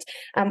affect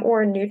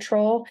or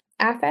neutral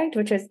affect,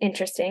 which was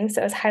interesting.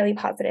 So it was highly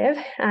positive.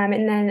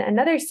 And then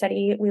another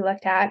study we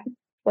looked at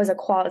was a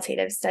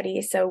qualitative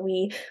study. So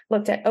we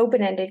looked at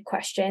open-ended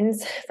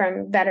questions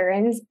from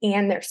veterans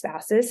and their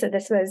spouses. So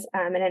this was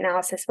an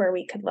analysis where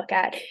we could look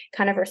at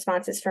kind of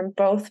responses from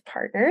both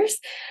partners.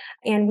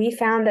 And we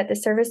found that the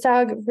service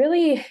dog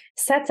really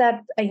sets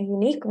up a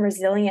unique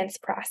resilience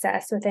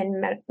process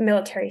within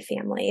military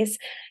families.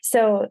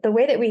 So the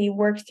way that we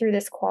worked through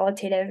this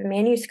qualitative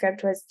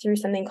manuscript was through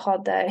something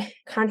called the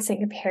constant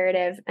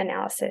comparative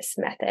analysis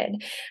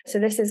method. So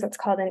this is what's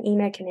called an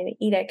emic and an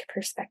etic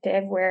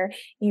perspective, where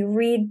you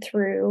read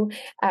through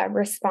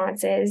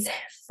responses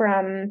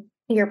from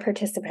your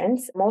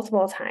participants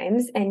multiple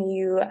times, and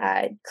you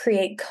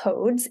create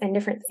codes and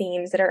different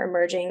themes that are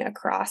emerging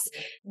across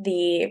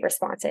the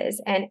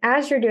responses. And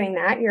as you're doing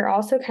that, you're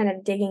also kind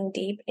of digging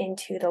deep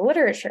into the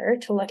literature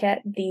to look at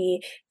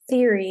the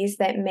theories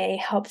that may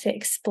help to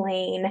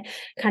explain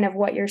kind of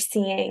what you're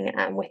seeing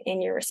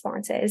within your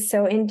responses.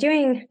 So in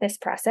doing this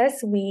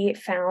process, we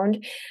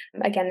found,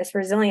 again, this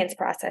resilience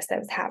process that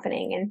was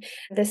happening. And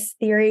this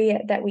theory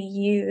that we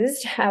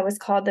used was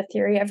called the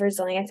theory of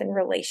resilience and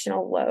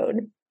relational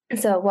load.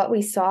 So what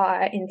we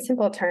saw in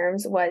simple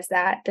terms was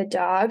that the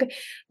dog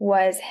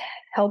was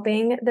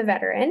helping the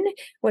veteran,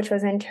 which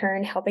was in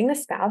turn helping the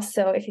spouse.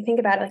 So if you think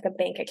about it like a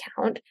bank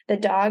account, the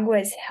dog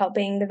was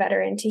helping the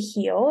veteran to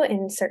heal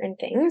in certain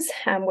things,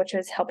 which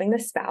was helping the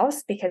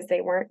spouse because they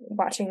weren't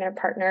watching their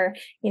partner,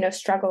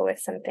 struggle with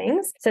some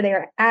things. So they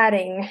were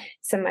adding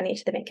some money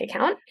to the bank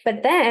account.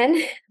 But then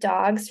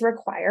dogs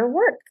require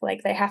work,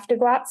 like they have to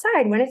go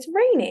outside when it's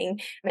raining,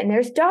 and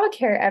there's dog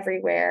hair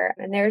everywhere,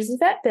 and there's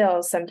vet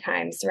bills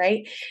sometimes,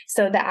 right?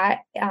 So that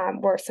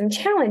were some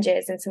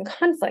challenges and some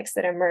conflicts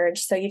that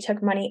emerged. So you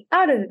took money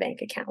out of the bank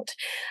account.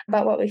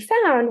 But what we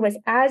found was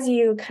as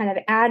you kind of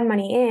add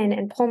money in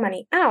and pull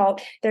money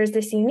out, there's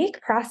this unique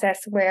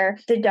process where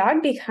the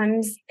dog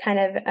becomes kind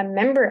of a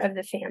member of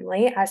the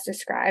family, as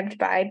described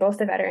by both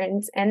the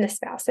veterans and the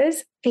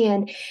spouses.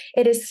 And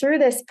it is through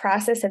this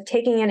process of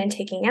taking in and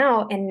taking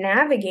out and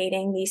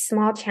navigating these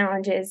small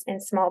challenges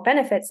and small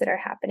benefits that are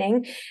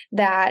happening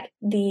that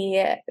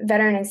the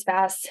veteran and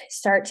spouse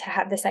start to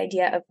have this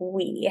idea of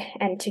we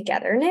and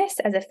togetherness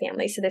as a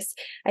family. So this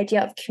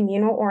idea of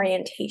communal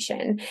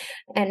orientation.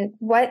 And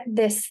what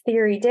this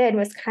theory did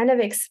was kind of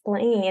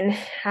explain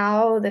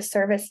how the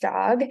service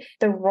dog,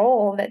 the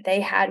role that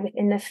they had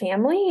within the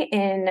family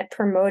in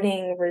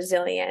promoting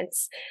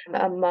resilience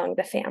among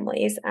the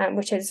families,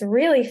 which is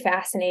really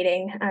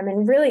fascinating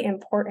and really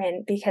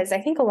important, because I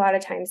think a lot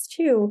of times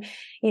too,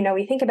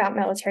 we think about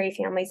military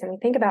families and we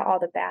think about all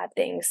the bad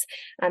things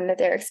that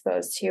they're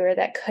exposed to or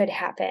that could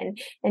happen.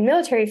 And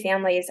military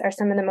families are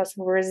some of the most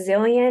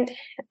resilient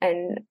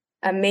and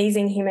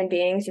amazing human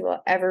beings you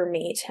will ever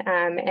meet.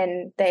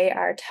 And they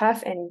are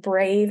tough and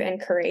brave and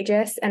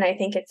courageous. And I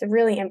think it's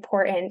really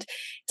important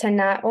to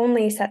not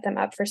only set them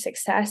up for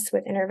success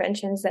with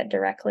interventions that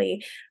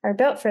directly are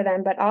built for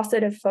them, but also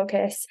to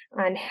focus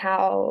on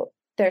how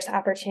there's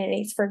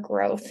opportunities for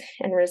growth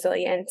and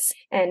resilience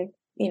and,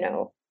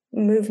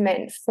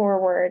 movement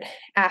forward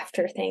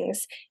after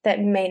things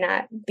that may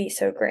not be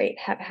so great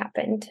have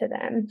happened to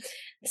them.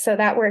 So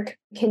that work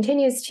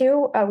continues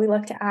too. We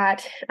looked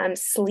at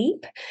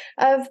sleep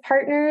of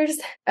partners,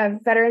 of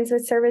veterans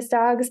with service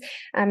dogs,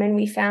 and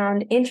we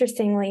found,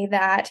 interestingly,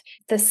 that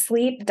the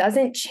sleep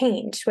doesn't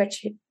change,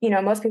 which,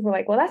 most people are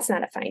like, well, that's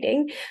not a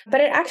finding,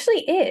 but it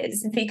actually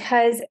is,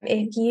 because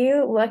if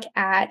you look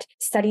at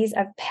studies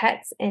of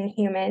pets and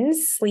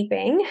humans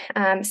sleeping,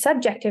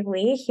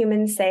 subjectively,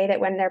 humans say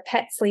that when their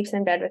pet sleeps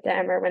in bed with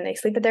them or when they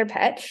sleep with their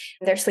pet,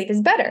 their sleep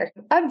is better.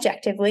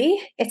 Objectively,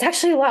 it's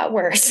actually a lot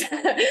worse.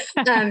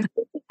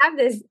 We have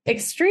this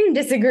extreme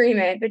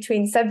disagreement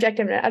between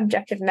subjective and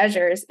objective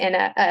measures in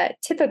a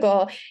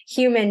typical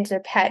human to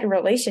pet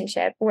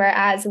relationship,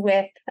 whereas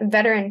with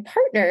veteran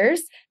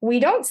partners, we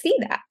don't see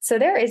that. So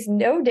there is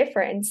no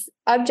difference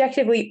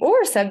objectively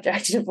or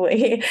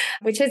subjectively,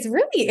 which is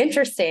really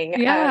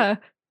interesting. Yeah.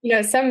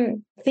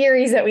 some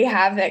theories that we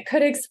have that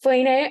could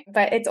explain it,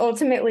 but it's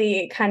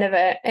ultimately kind of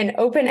an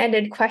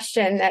open-ended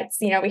question that's,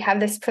 we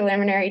have this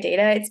preliminary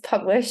data, it's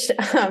published,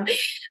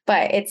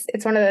 but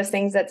it's one of those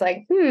things that's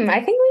like,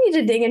 I think we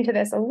need to dig into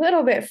this a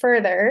little bit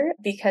further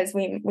because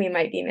we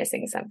might be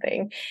missing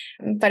something.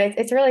 But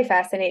it's really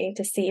fascinating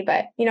to see.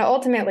 But,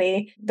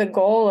 ultimately, the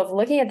goal of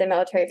looking at the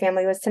military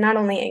family was to not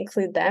only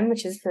include them,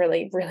 which is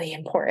really, really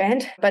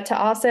important, but to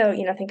also,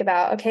 think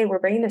about, okay, we're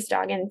bringing this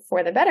dog in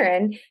for the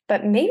veteran,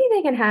 but maybe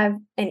they can have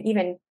an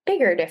even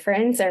bigger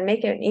difference or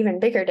make an even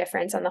bigger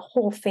difference on the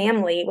whole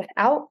family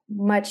without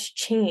much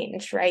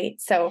change, right?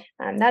 So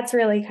that's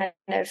really kind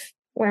of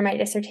where my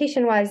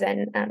dissertation was.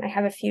 And I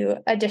have a few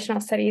additional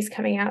studies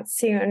coming out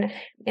soon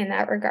in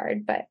that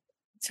regard, but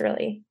it's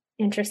really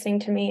interesting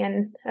to me.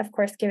 And of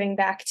course, giving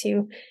back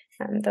to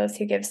those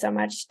who give so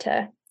much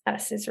to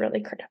us is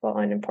really critical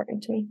and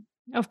important to me.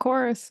 Of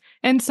course.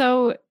 And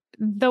so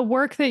the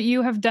work that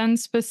you have done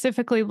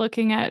specifically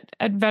looking at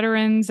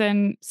veterans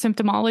and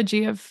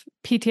symptomology of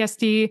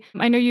PTSD,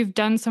 I know you've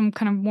done some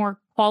kind of more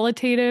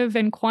qualitative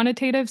and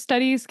quantitative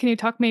studies. Can you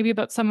talk maybe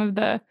about some of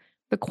the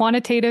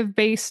quantitative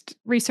based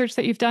research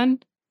that you've done?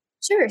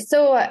 Sure.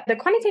 So the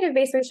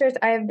quantitative-based research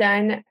I have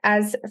done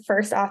as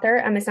first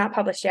author is not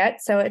published yet.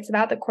 So it's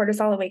about the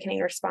cortisol awakening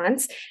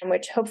response,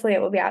 which hopefully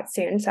it will be out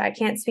soon. So I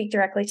can't speak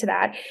directly to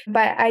that.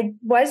 But I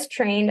was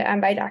trained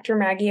by Dr.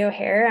 Maggie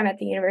O'Hare. I'm at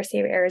the University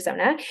of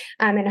Arizona.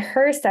 And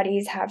her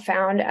studies have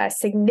found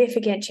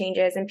significant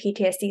changes in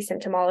PTSD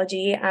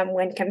symptomology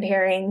when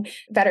comparing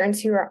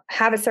veterans who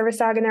have a service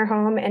dog in their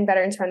home and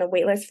veterans who are on the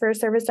wait list for a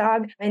service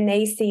dog. And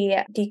they see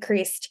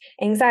decreased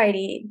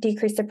anxiety,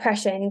 decreased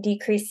depression,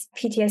 decreased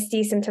PTSD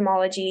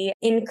symptomology,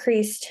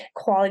 increased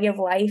quality of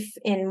life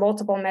in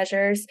multiple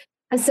measures.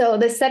 So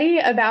the study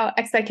about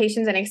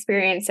expectations and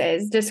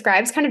experiences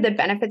describes kind of the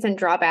benefits and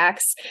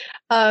drawbacks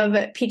of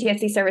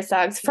PTSD service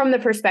dogs from the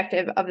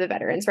perspective of the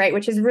veterans, right?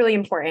 Which is really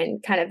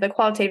important. Kind of the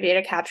qualitative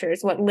data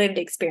captures what lived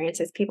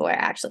experiences people are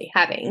actually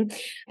having.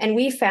 And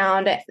we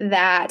found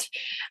that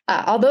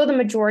although the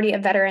majority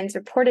of veterans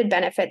reported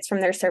benefits from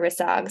their service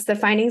dogs, the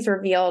findings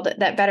revealed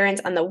that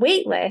veterans on the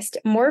wait list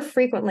more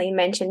frequently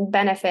mentioned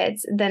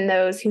benefits than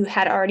those who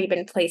had already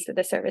been placed with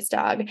a service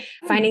dog,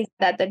 finding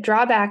that the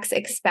drawbacks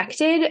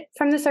expected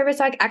from the service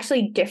dog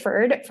actually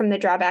differed from the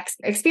drawbacks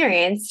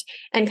experienced,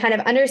 and kind of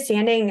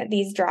understanding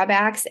these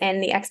drawbacks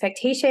and the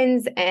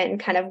expectations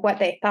and kind of what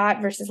they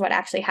thought versus what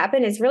actually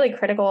happened is really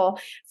critical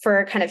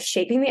for kind of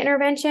shaping the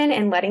intervention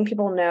and letting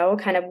people know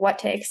kind of what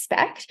to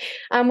expect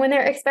when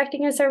they're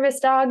expecting a service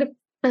dog.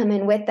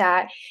 And with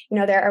that,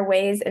 there are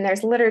ways, and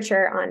there's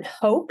literature on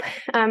hope,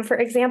 for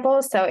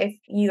example. So if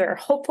you are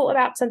hopeful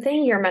about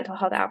something, your mental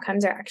health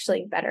outcomes are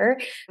actually better,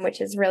 which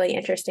is really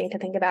interesting to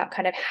think about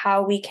kind of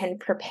how we can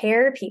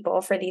prepare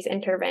people for these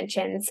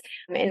interventions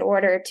in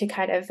order to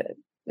kind of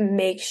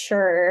make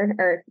sure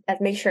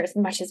as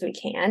much as we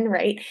can,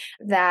 right,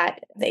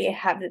 that they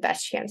have the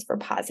best chance for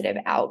positive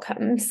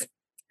outcomes,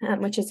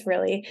 which is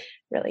really,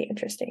 really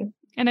interesting.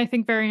 And I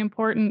think very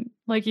important,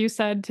 like you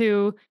said,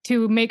 to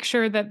make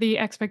sure that the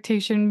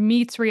expectation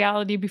meets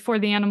reality before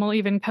the animal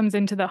even comes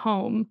into the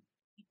home.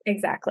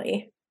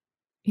 Exactly.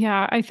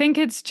 Yeah, I think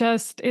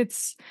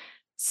it's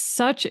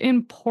such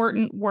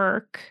important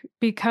work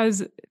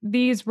because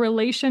these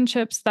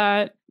relationships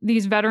that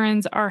these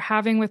veterans are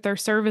having with their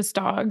service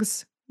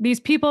dogs, these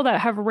people that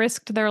have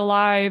risked their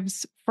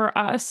lives for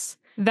us,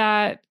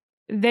 that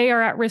they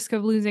are at risk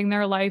of losing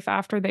their life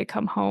after they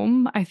come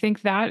home. I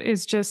think that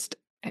is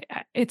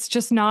it's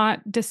just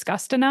not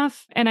discussed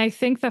enough. And I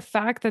think the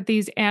fact that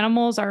these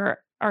animals are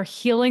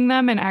healing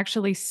them and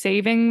actually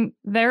saving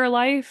their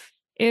life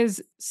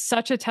is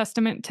such a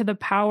testament to the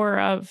power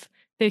of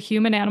the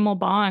human animal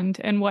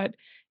bond and what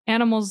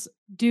animals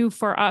do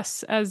for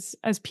us as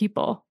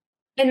people.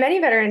 And many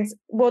veterans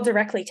will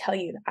directly tell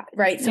you that,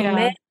 right? So Yeah.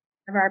 many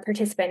of our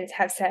participants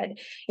have said,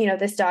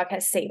 this dog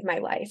has saved my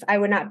life. I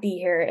would not be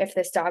here if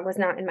this dog was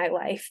not in my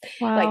life.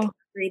 Wow. Like,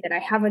 that I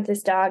have with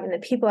this dog and the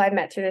people I've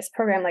met through this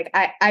program, like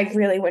I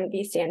really wouldn't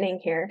be standing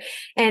here.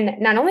 And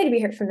not only to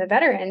be heard from the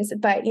veterans,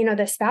 but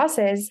the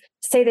spouses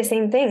say the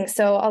same thing.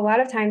 So a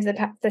lot of times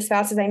the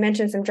spouses, I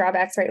mentioned some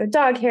drawbacks, right, with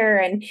dog hair,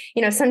 and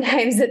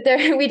sometimes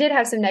we did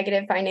have some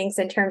negative findings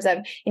in terms of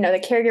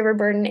the caregiver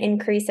burden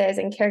increases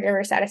and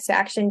caregiver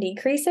satisfaction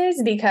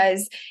decreases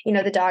because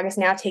the dog is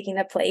now taking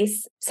the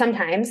place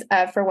sometimes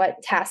for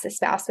what tasks the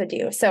spouse would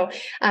do. So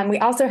we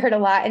also heard a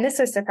lot, and this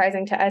was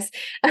surprising to us.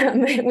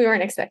 We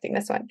weren't expecting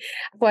this one,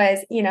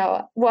 was,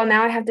 well,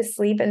 now I have to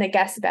sleep in the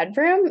guest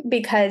bedroom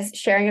because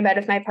sharing a bed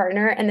with my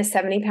partner and the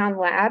 70-pound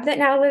lab that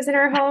now lives in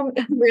our home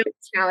is really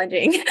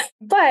challenging.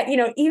 But,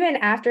 even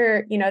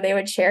after, they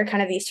would share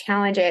kind of these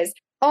challenges,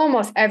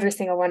 almost every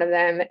single one of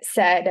them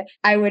said,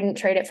 I wouldn't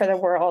trade it for the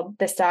world.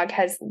 This dog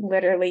has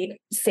literally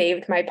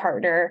saved my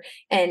partner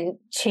and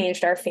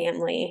changed our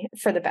family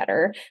for the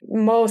better.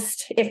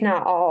 Most, if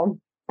not all,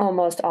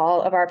 almost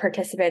all of our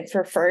participants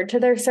referred to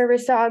their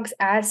service dogs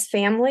as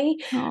family.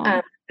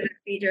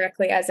 Be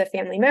directly as a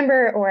family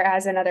member or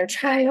as another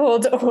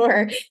child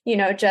or,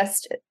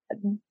 just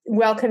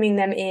welcoming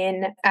them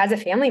in as a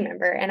family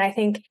member. And I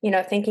think,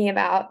 thinking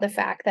about the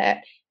fact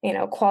that,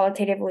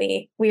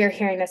 qualitatively, we are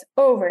hearing this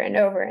over and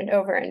over and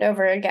over and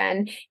over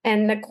again.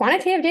 And the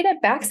quantitative data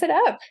backs it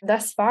up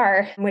thus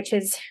far, which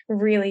is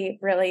really,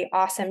 really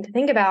awesome to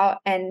think about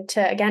and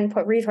to, again,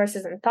 put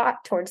resources and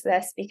thought towards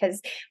this,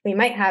 because we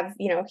might have,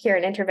 here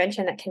an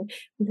intervention that can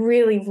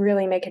really,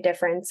 really make a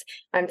difference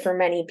for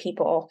many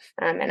people.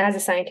 And as a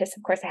scientist,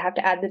 of course, I have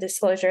to add the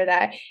disclosure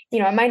that,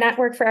 it might not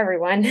work for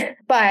everyone,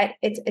 but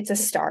it's a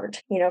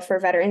start, for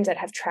veterans that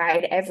have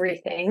tried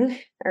everything,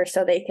 or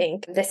so they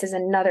think. This is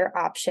another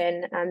option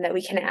that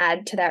we can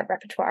add to that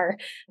repertoire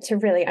to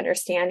really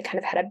understand kind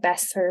of how to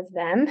best serve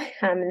them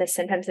and the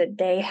symptoms that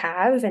they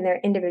have and their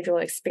individual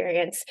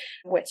experience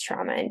with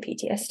trauma and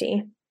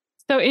PTSD.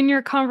 So in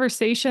your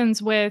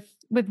conversations with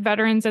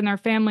veterans and their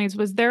families,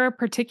 was there a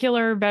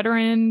particular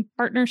veteran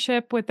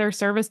partnership with their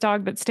service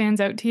dog that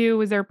stands out to you?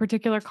 Was there a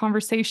particular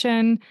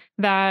conversation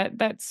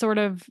that sort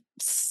of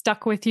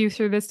stuck with you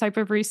through this type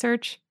of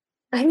research?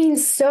 I mean,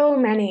 so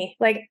many.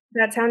 Like,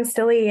 that sounds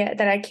silly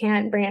that I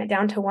can't bring it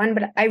down to one,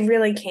 but I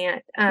really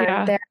can't.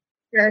 There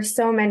are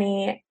so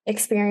many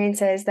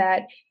experiences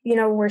that,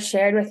 were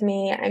shared with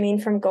me. I mean,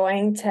 from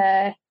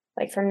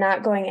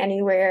not going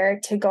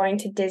anywhere to going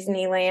to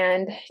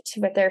Disneyland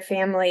with their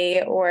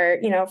family, or,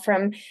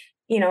 from,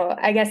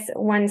 I guess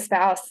one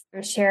spouse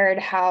shared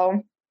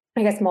how,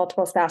 I guess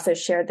multiple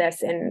spouses shared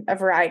this in a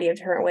variety of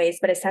different ways,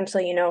 but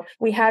essentially,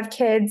 we have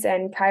kids,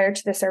 and prior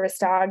to the service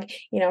dog,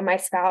 my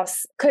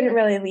spouse couldn't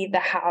really leave the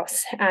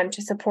house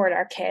to support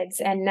our kids.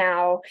 And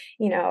now,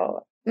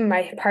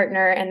 my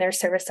partner and their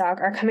service dog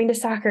are coming to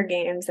soccer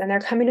games, and they're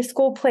coming to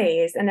school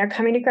plays, and they're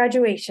coming to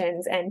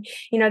graduations. And,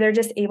 they're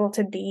just able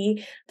to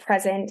be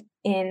present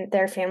in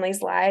their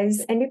families'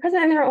 lives and be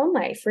present in their own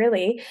life,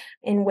 really,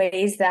 in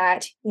ways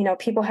that,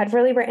 people had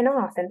really written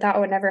off and thought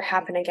would never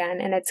happen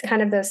again. And it's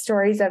kind of those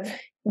stories of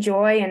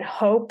joy and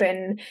hope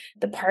and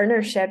the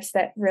partnerships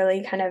that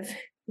really kind of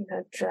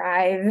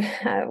drive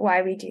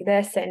why we do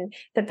this, and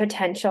the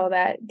potential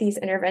that these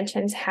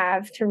interventions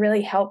have to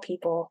really help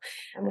people,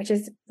 which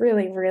is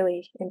really,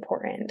 really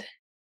important.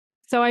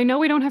 So I know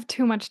we don't have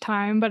too much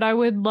time, but I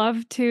would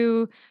love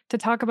to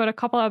talk about a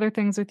couple other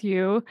things with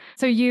you.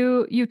 So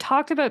you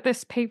talked about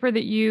this paper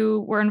that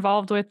you were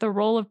involved with, the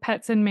role of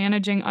pets in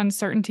managing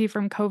uncertainty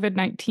from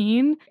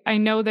COVID-19. I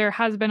know there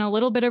has been a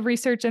little bit of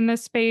research in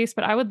this space,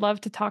 but I would love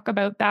to talk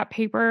about that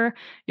paper,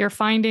 your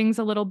findings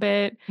a little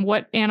bit,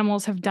 what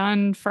animals have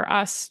done for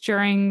us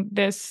during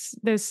this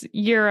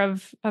year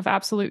of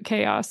absolute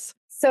chaos.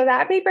 So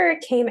that paper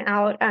came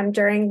out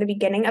during the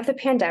beginning of the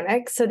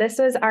pandemic. So this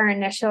was our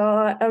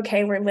initial,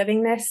 okay, we're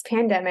living this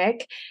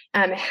pandemic.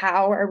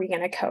 How are we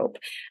going to cope?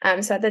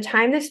 So at the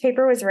time this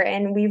paper was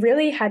written, we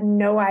really had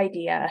no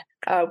idea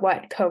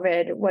what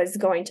COVID was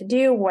going to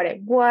do, what it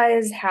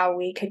was, how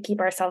we could keep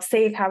ourselves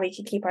safe, how we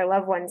could keep our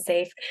loved ones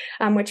safe,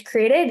 which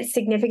created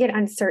significant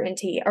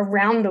uncertainty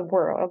around the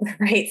world,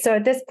 right? So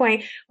at this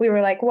point, we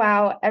were like,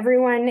 wow,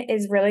 everyone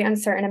is really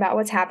uncertain about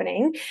what's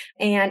happening.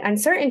 And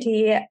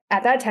uncertainty at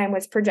that time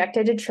was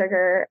projected to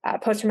trigger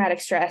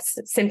post-traumatic stress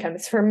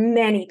symptoms for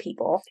many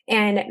people.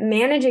 And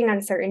managing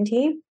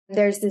uncertainty,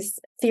 there's this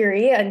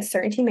theory,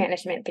 uncertainty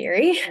management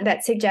theory,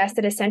 that suggests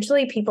that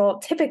essentially people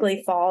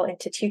typically fall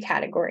into two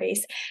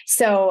categories.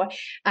 So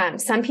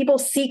some people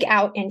seek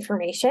out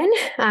information,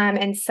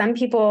 and some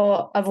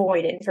people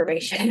avoid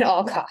information at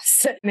all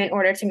costs in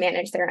order to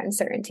manage their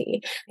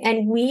uncertainty.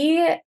 And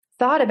we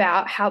thought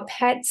about how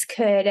pets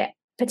could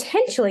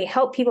potentially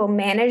help people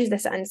manage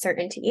this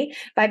uncertainty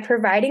by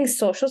providing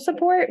social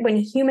support when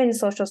human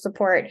social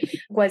support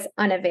was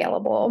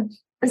unavailable.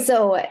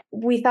 So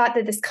we thought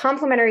that this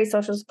complementary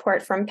social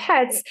support from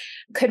pets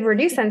could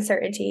reduce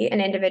uncertainty in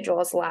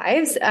individuals'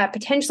 lives,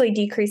 potentially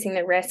decreasing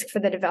the risk for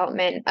the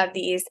development of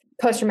these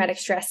post-traumatic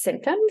stress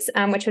symptoms,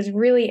 which was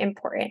really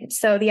important.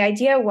 So the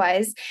idea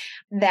was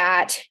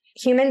that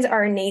humans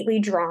are innately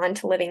drawn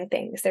to living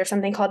things. There's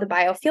something called the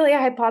biophilia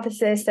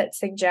hypothesis that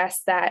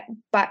suggests that,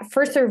 but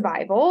for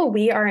survival,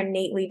 we are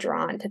innately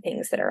drawn to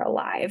things that are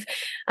alive.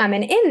 And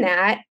in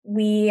that,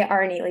 we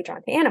are innately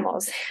drawn to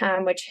animals,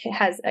 which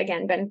has,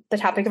 again, been the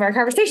topic of our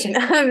conversation.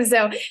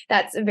 So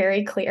that's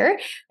very clear.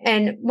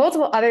 And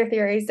multiple other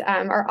theories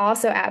are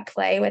also at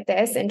play with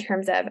this in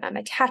terms of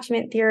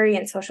attachment theory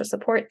and social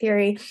support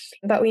theory.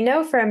 But we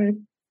know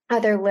from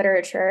other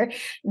literature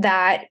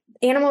that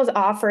animals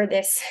offer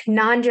this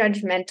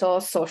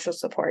non-judgmental social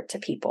support to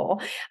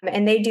people.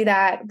 And they do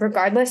that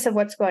regardless of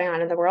what's going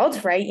on in the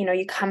world, right?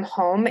 You come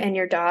home and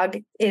your dog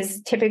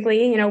is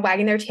typically,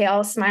 wagging their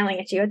tail, smiling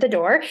at you at the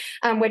door,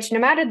 which no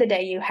matter the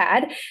day you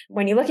had,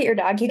 when you look at your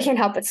dog, you can't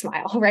help but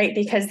smile, right?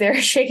 Because they're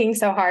shaking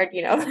so hard,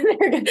 they're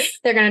going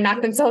to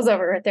knock themselves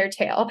over with their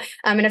tail.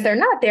 And if they're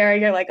not there,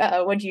 you're like,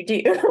 uh-oh, what'd you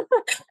do?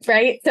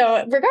 Right?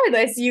 So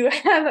regardless, you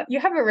have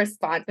a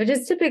response, which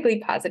is typically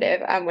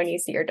positive when you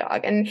see your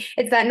dog. And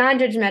it's that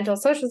non-judgmental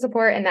social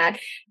support and that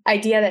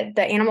idea that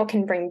the animal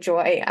can bring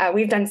joy.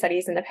 We've done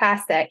studies in the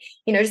past that,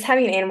 just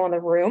having an animal in the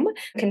room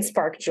can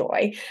spark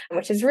joy,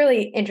 which is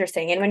really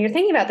interesting. And when you're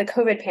thinking about the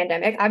COVID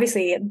pandemic,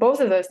 obviously both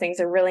of those things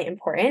are really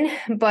important,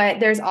 but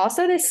there's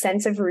also this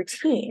sense of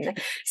routine.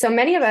 So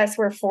many of us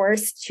were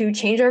forced to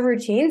change our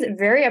routines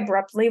very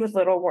abruptly with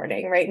little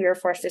warning, right? We were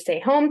forced to stay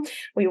home.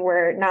 We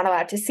were not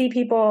allowed to see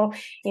people.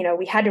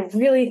 We had to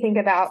really think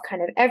about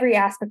kind of every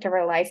aspect of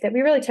our life that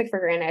we really took for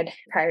granted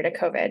prior to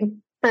COVID.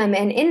 And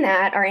in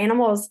that, our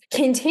animals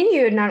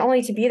continued not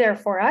only to be there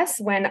for us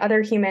when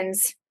other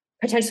humans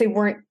potentially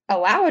weren't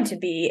allowed to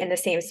be in the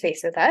same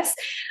space with us,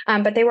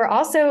 but they were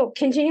also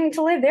continuing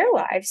to live their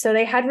lives. So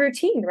they had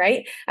routine,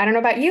 right? I don't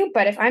know about you,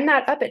 but if I'm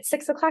not up at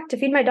 6 o'clock to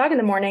feed my dog in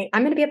the morning,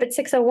 I'm going to be up at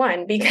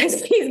 6:01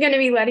 because he's going to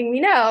be letting me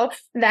know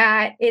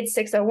that it's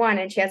 6:01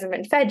 and she hasn't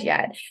been fed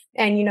yet.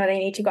 And, they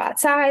need to go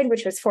outside,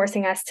 which was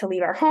forcing us to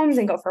leave our homes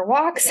and go for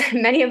walks.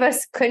 Many of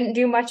us couldn't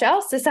do much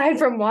else aside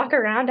from walk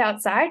around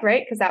outside,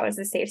 right? Because that was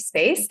a safe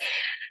space.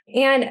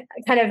 And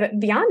kind of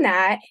beyond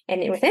that,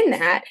 and within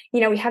that,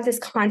 we have this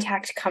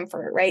contact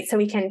comfort, right? So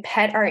we can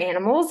pet our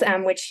animals,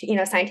 which,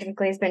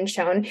 scientifically has been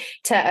shown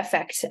to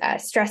affect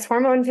stress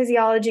hormone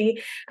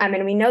physiology.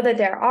 And we know that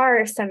there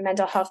are some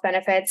mental health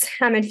benefits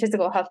and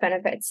physical health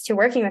benefits to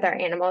working with our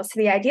animals. So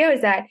the idea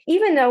is that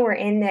even though we're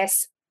in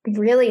this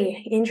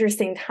really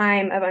interesting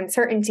time of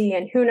uncertainty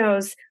and who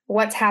knows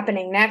what's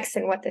happening next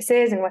and what this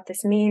is and what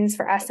this means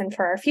for us and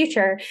for our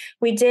future,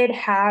 we did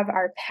have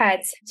our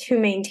pets to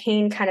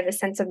maintain kind of a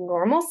sense of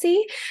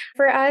normalcy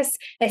for us,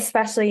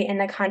 especially in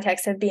the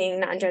context of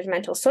being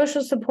non-judgmental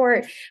social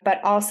support,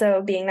 but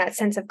also being that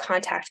sense of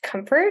contact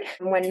comfort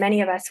when many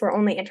of us were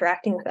only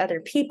interacting with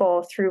other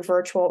people through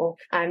virtual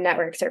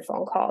networks or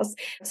phone calls.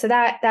 So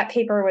that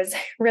paper was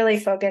really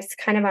focused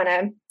kind of on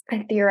a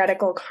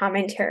theoretical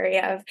commentary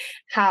of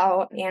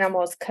how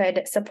animals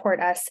could support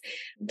us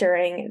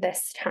during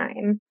this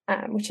time,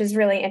 which is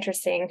really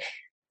interesting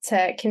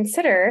to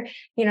consider.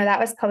 That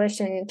was published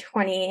in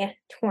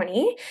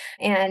 2020.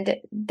 And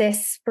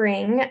this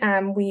spring,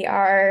 we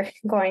are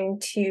going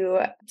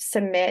to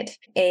submit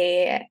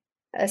a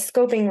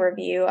scoping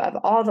review of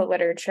all the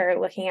literature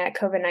looking at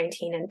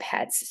COVID-19 and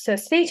pets. So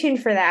stay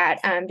tuned for that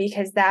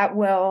because that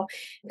will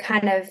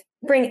kind of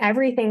bring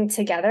everything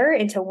together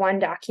into one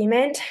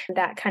document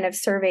that kind of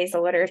surveys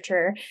the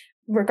literature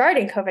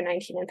regarding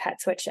COVID-19 and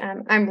pets, which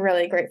I'm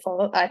really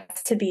grateful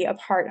to be a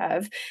part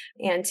of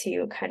and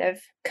to kind of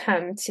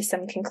come to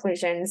some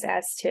conclusions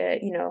as to,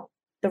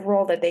 the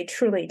role that they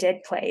truly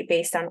did play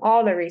based on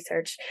all the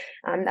research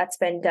that's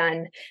been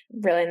done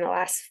really in the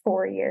last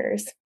 4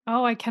 years.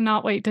 Oh, I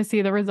cannot wait to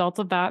see the results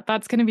of that.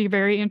 That's going to be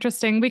very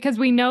interesting because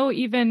we know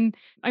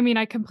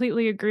I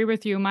completely agree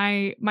with you.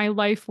 My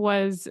life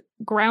was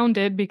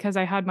grounded because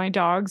I had my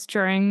dogs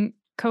during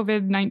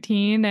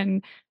COVID-19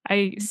 and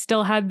I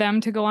still had them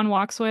to go on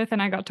walks with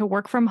and I got to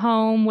work from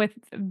home with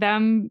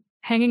them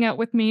hanging out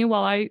with me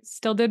while I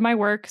still did my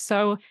work.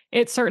 So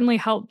it certainly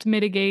helped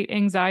mitigate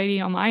anxiety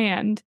on my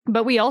end.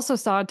 But we also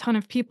saw a ton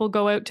of people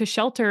go out to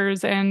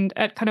shelters and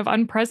at kind of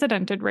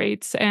unprecedented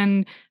rates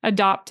and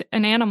adopt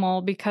an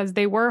animal because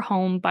they were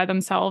home by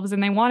themselves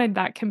and they wanted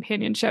that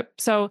companionship.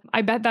 So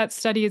I bet that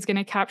study is going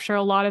to capture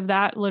a lot of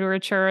that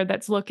literature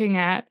that's looking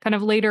at kind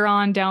of later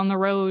on down the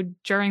road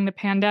during the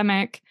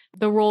pandemic,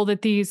 the role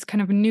that these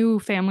kind of new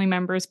family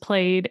members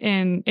played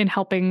in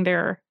helping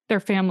their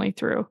family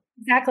through.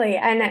 Exactly.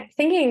 And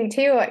thinking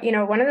too,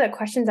 one of the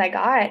questions I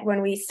got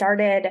when we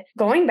started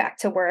going back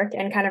to work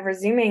and kind of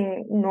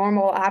resuming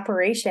normal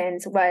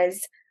operations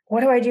was,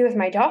 what do I do with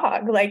my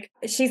dog? Like,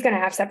 she's going to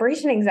have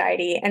separation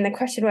anxiety. And the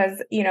question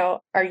was,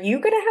 are you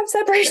going to have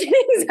separation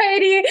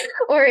anxiety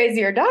or is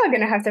your dog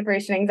going to have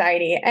separation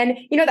anxiety? And,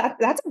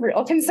 that's a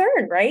real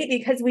concern, right?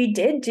 Because we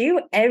did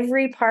do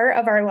every part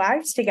of our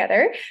lives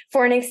together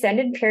for an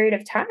extended period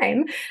of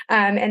time.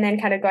 And then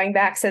kind of going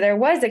back. So there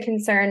was a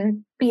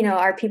concern,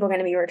 are people going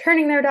to be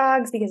returning their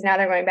dogs because now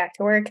they're going back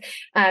to work?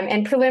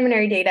 And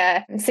preliminary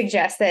data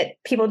suggests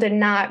that people did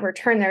not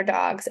return their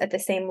dogs at the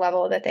same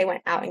level that they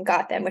went out and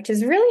got them, which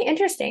is really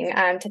interesting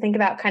to think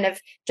about kind of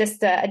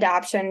just the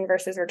adoption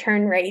versus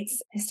return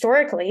rates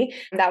historically.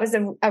 That was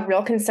a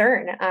real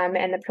concern.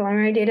 And the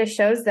preliminary data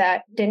shows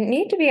that didn't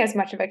need to be as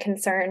much of a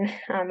concern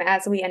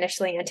as we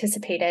initially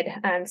anticipated.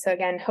 So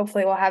again,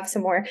 hopefully we'll have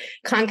some more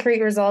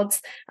concrete results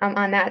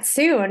on that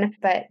soon,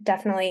 but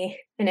definitely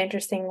an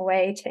interesting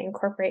way to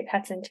incorporate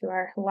pets into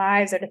our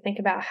lives or to think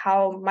about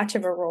how much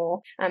of a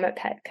role a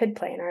pet could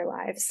play in our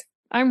lives.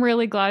 I'm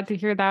really glad to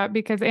hear that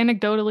because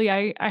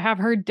anecdotally, I have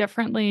heard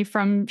differently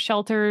from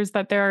shelters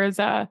that there is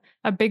a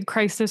big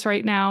crisis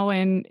right now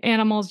and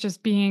animals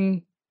just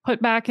being put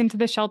back into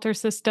the shelter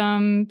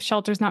system,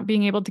 shelters not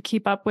being able to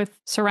keep up with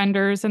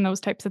surrenders and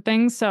those types of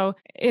things. So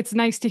it's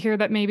nice to hear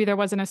that maybe there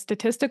wasn't a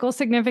statistical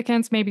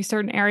significance. Maybe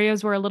certain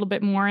areas were a little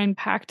bit more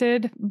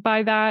impacted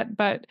by that.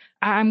 But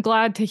I'm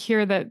glad to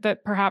hear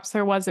that perhaps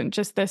there wasn't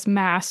just this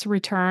mass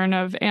return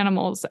of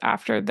animals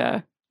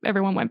after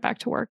everyone went back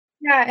to work.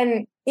 Yeah,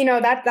 and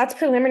that's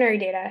preliminary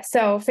data.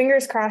 So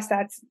fingers crossed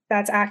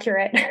that's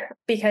accurate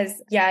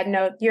because yeah,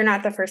 no, you're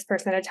not the first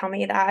person to tell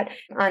me that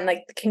on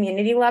like the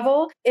community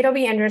level. It'll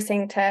be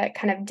interesting to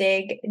kind of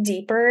dig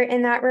deeper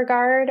in that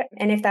regard.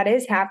 And if that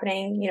is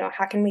happening,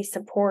 how can we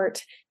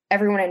support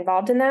everyone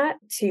involved in that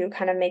to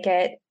kind of make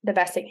it the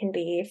best it can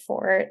be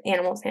for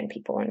animals and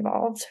people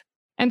involved.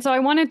 And so I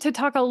wanted to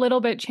talk a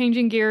little bit,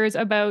 changing gears,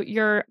 about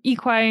your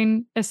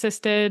equine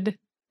assisted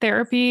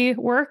therapy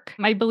work.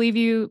 I believe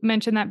you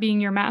mentioned that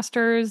being your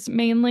master's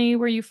mainly,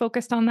 where you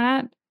focused on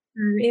that.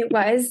 It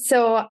was.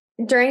 So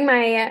during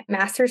my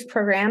master's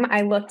program,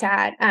 I looked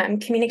at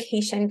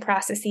communication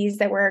processes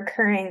that were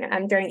occurring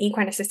during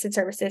equine assisted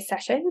services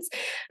sessions.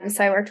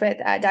 So I worked with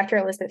Dr.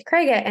 Elizabeth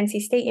Craig at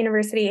NC State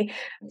University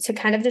to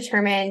kind of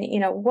determine,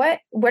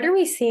 what are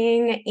we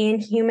seeing in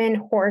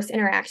human-horse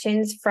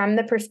interactions from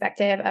the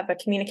perspective of a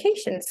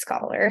communication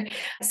scholar.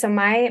 So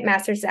my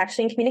master's is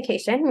actually in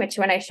communication, which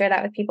when I share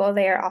that with people,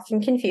 they are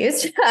often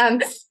confused.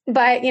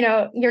 But,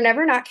 you're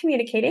never not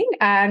communicating,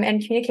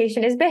 and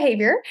communication is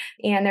behavior.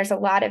 And there's a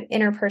lot of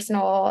interpersonal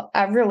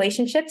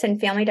relationships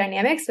and family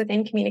dynamics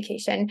within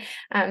communication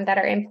that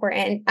are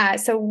important.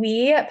 So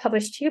we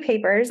published 2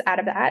 papers out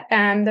of that.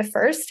 The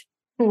first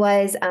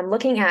was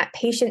looking at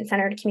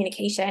patient-centered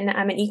communication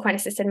in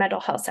equine-assisted mental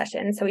health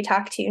sessions. So we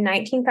talked to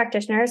 19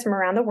 practitioners from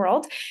around the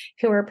world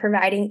who were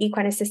providing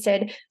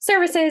equine-assisted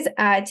services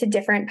to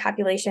different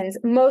populations,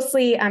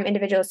 mostly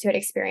individuals who had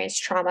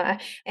experienced trauma.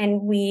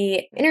 And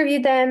we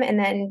interviewed them and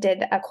then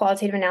did a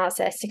qualitative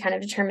analysis to kind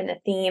of determine the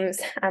themes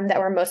that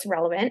were most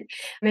relevant.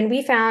 And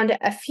we found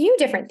a few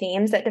different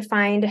themes that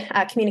defined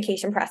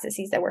communication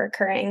processes that were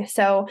occurring.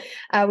 So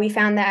we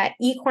found that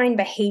equine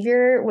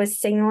behavior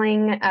was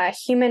signaling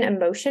human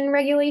emotion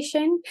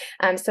regulation.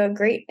 So a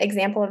great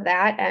example of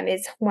that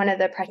is one of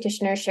the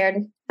practitioners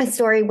shared a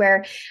story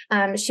where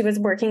she was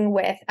working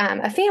with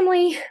a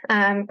family,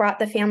 brought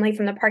the family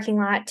from the parking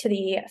lot to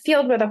the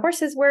field where the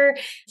horses were.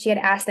 She had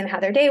asked them how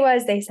their day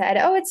was. They said,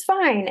 "Oh, it's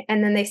fine."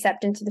 And then they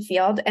stepped into the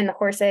field and the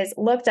horses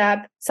looked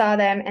up, saw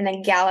them, and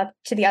then galloped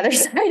to the other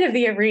side of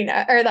the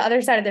arena or the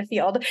other side of the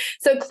field.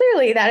 So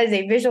clearly that is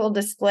a visual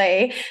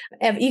display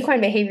of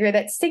equine behavior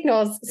that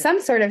signals some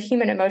sort of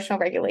human emotional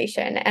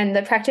regulation. And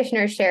the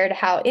practitioner shared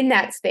how in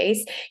that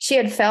space, she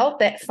had felt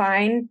that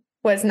fine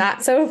was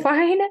not so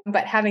fine,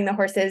 but having the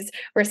horses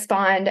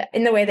respond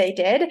in the way they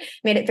did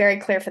made it very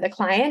clear for the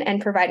client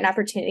and provide an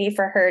opportunity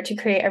for her to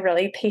create a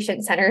really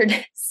patient-centered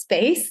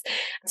space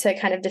to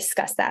kind of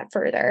discuss that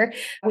further.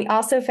 We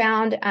also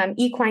found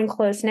equine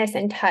closeness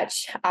and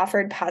touch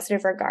offered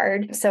positive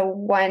regard.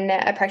 So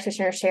a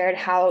practitioner shared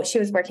how she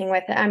was working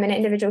with an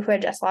individual who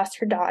had just lost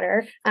her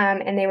daughter,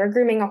 and they were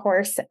grooming a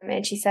horse.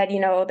 And she said,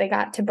 they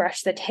got to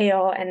brush the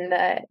tail, and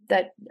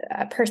the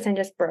person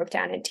just broke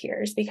down in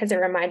tears because it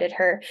reminded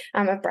her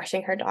of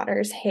brushing her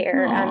daughter's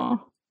hair.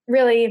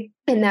 Really,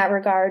 in that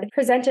regard,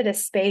 presented a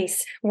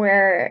space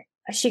where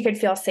she could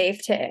feel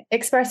safe to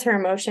express her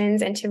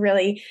emotions and to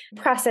really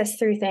process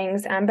through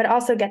things, but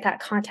also get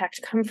that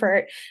contact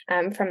comfort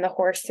from the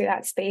horse through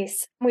that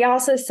space. We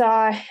also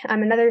saw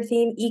another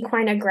theme,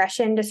 equine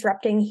aggression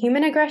disrupting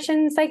human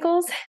aggression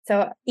cycles.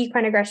 So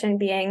equine aggression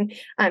being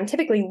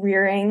typically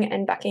rearing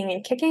and bucking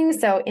and kicking.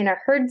 So in a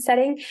herd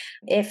setting,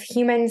 if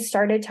humans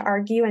started to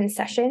argue in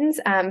sessions,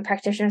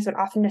 practitioners would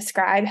often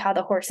describe how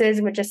the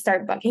horses would just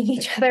start bucking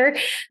each other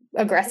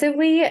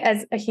aggressively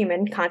as a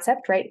human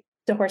concept, right?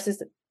 The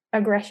horses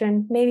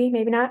aggression, maybe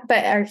not,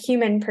 but our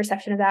human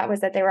perception of that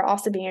was that they were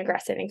also being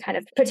aggressive and kind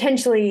of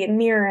potentially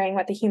mirroring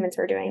what the humans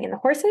were doing in the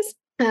horses.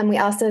 We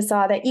also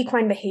saw that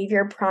equine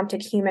behavior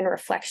prompted human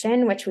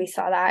reflection, which we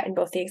saw that in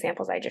both the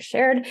examples I just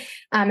shared.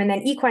 And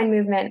then equine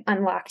movement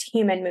unlocked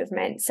human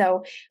movement.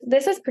 So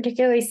this was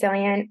particularly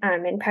salient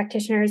in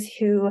practitioners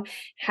who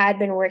had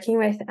been working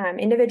with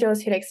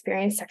individuals who'd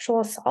experienced sexual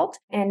assault.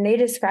 And they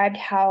described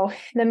how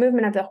the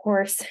movement of the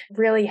horse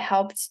really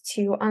helped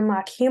to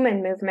unlock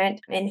human movement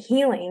and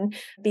healing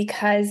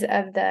because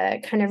of the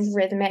kind of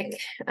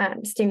rhythmic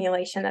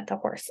stimulation that the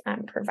horse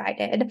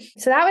provided.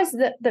 So that was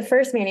the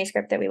first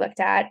manuscript that we looked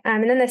at.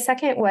 And then the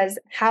second was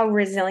how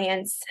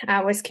resilience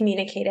was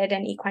communicated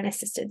in equine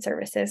assisted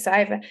services. So I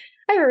have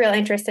a real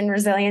interest in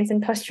resilience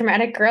and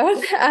post-traumatic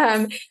growth.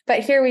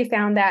 But here we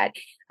found that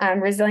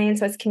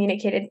resilience was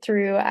communicated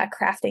through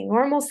crafting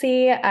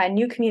normalcy,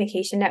 new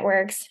communication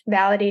networks,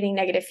 validating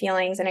negative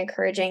feelings and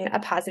encouraging a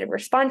positive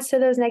response to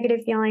those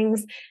negative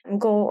feelings,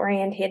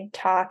 goal-oriented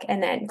talk,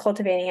 and then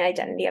cultivating an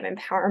identity of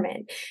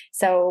empowerment.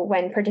 So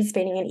when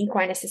participating in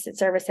equine assisted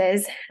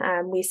services,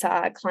 we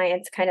saw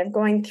clients kind of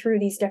going through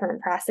these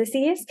different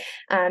processes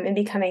and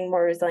becoming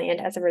more resilient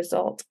as a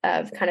result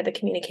of kind of the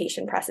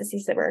communication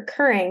processes that were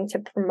occurring to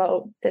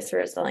promote this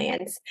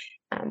resilience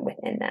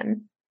within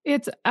them.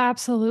 It's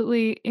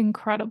absolutely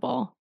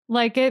incredible.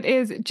 Like, it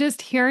is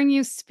just hearing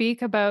you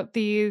speak about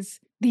these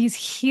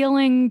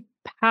healing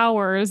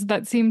powers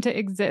that seem to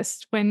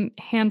exist when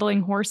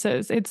handling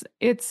horses.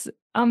 It's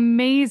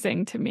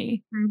amazing to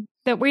me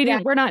that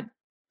we're not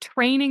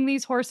training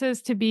these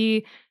horses to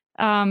be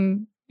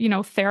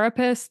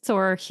therapists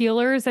or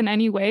healers in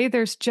any way.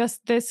 There's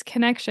just this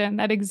connection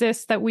that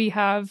exists that we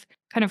have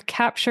kind of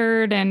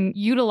captured and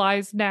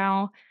utilized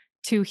now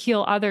to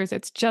heal others.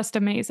 It's just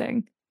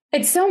amazing.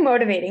 It's so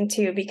motivating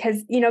too,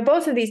 because,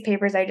 both of these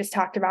papers I just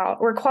talked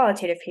about were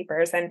qualitative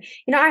papers. And,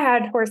 I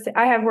have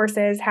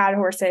horses, had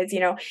horses,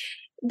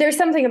 there's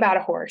something about a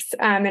horse.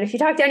 And if you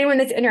talk to anyone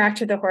that's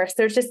interacted with a horse,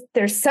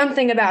 there's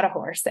something about a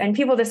horse, and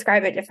people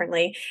describe it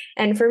differently.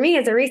 And for me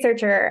as a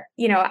researcher,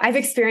 I've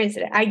experienced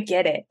it. I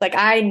get it. Like,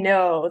 I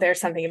know there's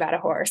something about a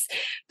horse,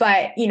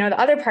 but, the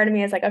other part of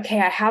me is like,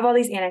 okay, I have all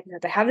these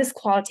anecdotes. I have this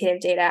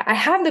qualitative data. I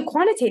have the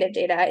quantitative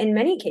data in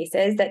many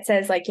cases that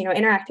says like,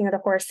 interacting with a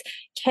horse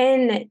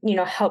can,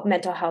 help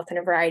mental health in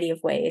a variety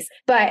of ways.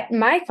 But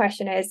my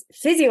question is,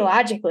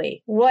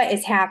 physiologically, what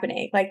is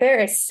happening? Like, there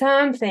is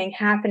something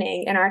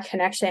happening in our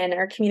connection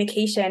or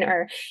communication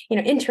or,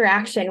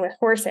 interaction with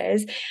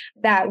horses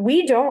that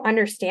we don't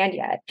understand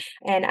yet.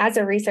 And as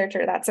a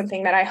researcher, that's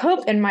something that I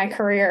hope in my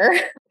career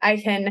I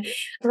can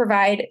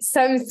provide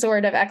some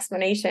sort of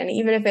explanation,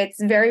 even if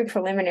it's very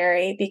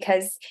preliminary,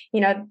 because,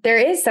 there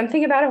is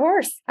something about a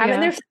horse.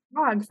 And there's a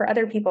dog for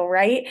other people,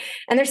 right?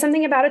 And there's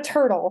something about a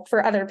turtle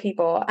for other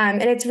people.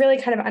 And it's really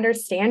kind of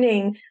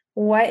understanding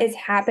what is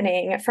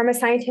happening from a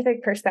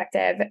scientific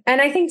perspective.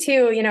 And I think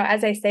too,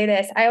 as I say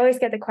this, I always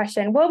get the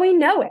question, well, we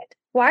know it.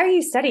 Why are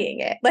you studying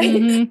it? Like,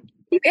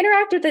 you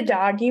interact with the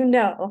dog,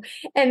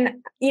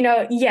 and,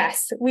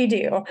 yes, we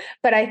do.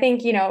 But I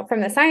think,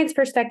 from the science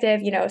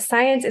perspective,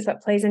 science is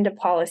what plays into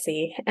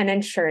policy and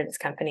insurance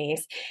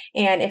companies.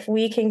 And if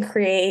we can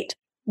create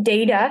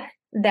data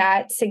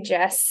that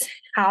suggests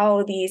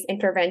how these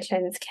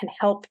interventions can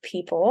help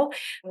people,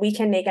 we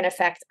can make an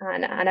effect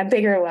on a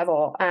bigger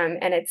level.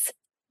 And it's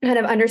kind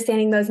of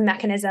understanding those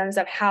mechanisms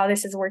of how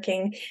this is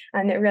working,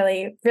 that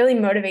really, really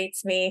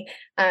motivates me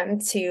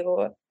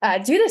to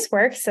do this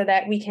work so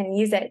that we can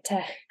use it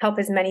to help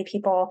as many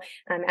people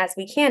as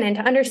we can, and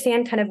to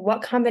understand kind of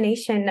what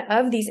combination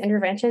of these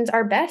interventions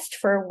are best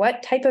for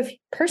what type of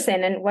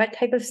person and what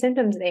type of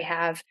symptoms they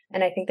have.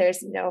 And I think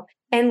there's,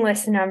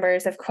 endless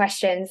numbers of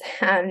questions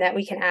that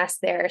we can ask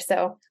there.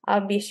 So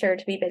I'll be sure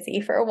to be busy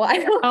for a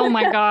while. Oh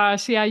my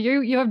gosh. Yeah.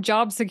 You have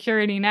job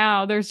security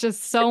now. There's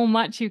just so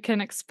much you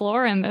can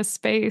explore in this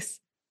space.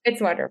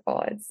 It's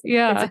wonderful.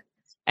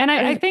 And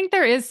I think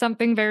there is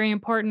something very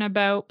important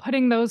about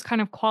putting those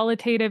kind of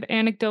qualitative,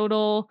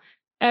 anecdotal,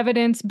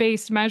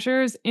 evidence-based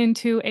measures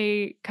into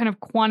a kind of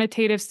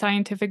quantitative,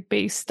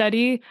 scientific-based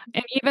study.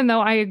 And even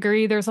though I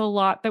agree there's a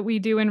lot that we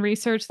do in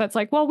research that's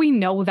like, well, we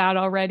know that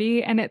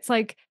already. And it's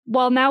like,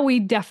 well, now we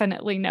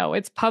definitely know.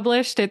 It's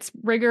published, it's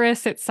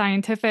rigorous, it's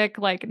scientific.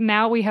 Like,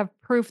 now we have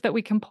proof that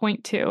we can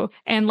point to.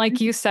 And like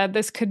you said,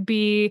 this could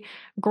be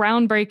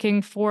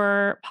groundbreaking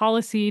for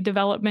policy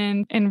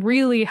development and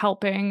really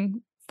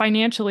helping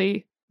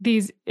financially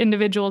these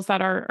individuals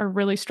that are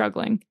really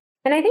struggling.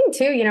 And I think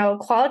too,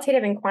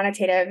 qualitative and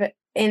quantitative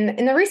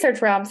in the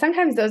research realm,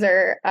 sometimes those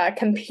are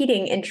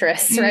competing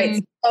interests,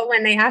 right? So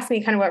when they ask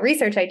me kind of what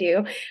research I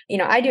do,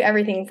 I do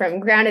everything from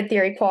grounded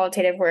theory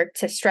qualitative work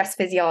to stress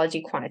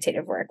physiology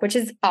quantitative work, which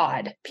is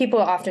odd. People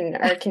often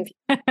are confused.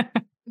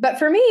 But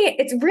for me,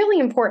 it's really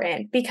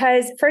important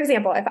because, for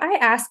example, if I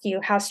ask you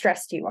how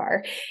stressed you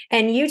are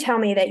and you tell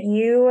me that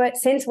you,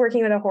 since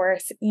working with a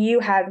horse, you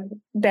have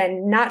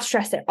been not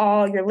stressed at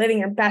all, you're living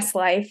your best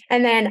life,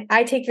 and then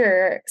I take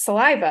your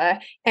saliva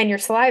and your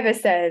saliva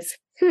says,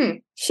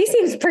 she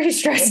seems pretty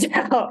stressed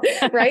out,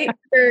 right?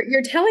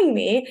 You're telling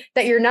me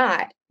that you're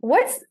not.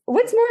 What's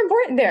more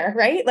important there,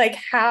 right? Like,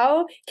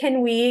 how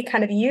can we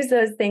kind of use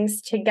those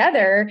things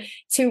together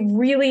to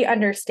really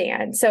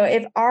understand? So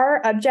if our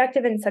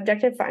objective and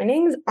subjective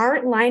findings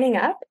aren't lining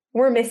up,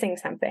 we're missing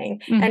something,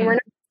 and we're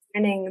not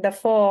understanding the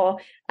full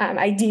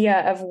idea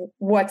of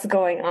what's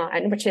going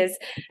on, which is,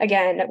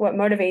 again, what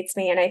motivates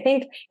me. And I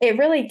think it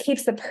really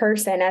keeps the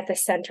person at the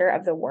center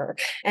of the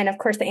work. And of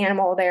course, the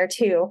animal there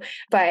too.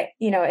 But,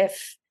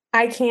 if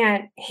I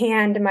can't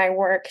hand my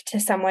work to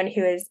someone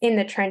who is in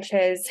the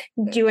trenches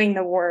doing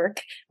the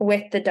work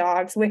with the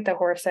dogs, with the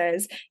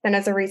horses, then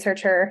as a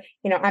researcher,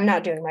 I'm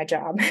not doing my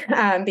job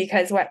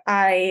because what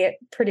I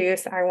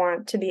produce, I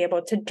want to be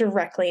able to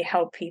directly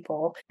help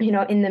people,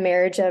 in the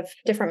marriage of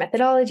different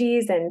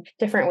methodologies and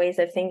different ways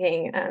of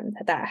thinking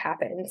that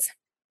happens.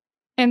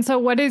 And so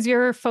what is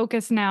your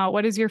focus now?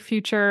 What is your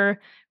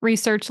future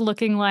research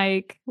looking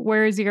like?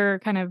 Where is your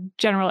kind of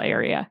general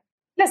area?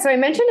 Yeah, so I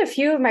mentioned a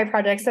few of my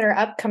projects that are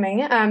upcoming,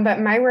 but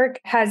my work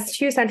has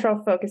two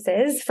central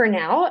focuses for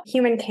now: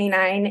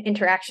 human-canine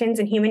interactions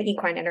and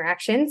human-equine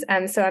interactions.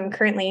 So I'm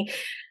currently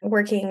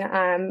working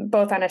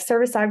both on a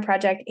service dog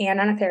project and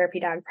on a therapy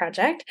dog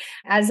project,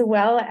 as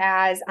well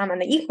as on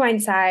the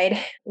equine side,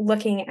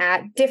 looking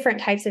at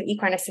different types of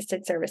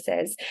equine-assisted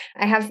services.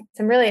 I have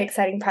some really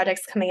exciting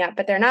projects coming up,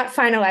 but they're not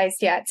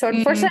finalized yet. So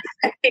unfortunately,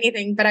 I can't say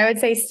anything, but I would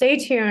say stay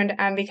tuned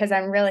because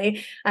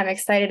I'm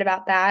excited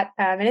about that.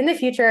 And in the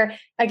future,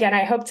 again,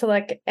 I hope to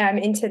look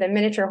into the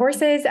miniature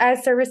horses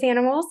as service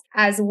animals,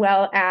 as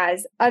well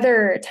as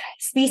other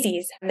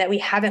species that we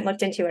haven't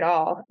looked into at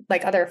all,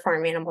 like other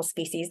farm animal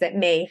species that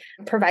may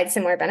provide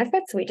similar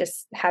benefits. We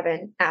just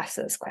haven't asked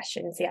those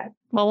questions yet.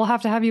 Well, we'll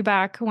have to have you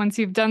back once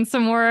you've done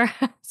some more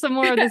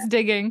of this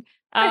digging.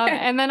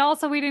 And then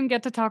also we didn't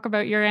get to talk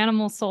about your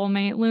animal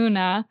soulmate,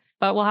 Luna,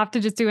 but we'll have to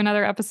just do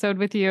another episode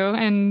with you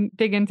and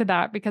dig into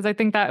that because I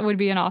think that would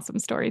be an awesome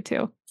story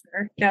too.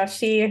 No,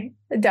 she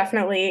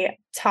definitely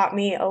taught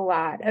me a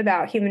lot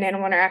about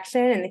human-animal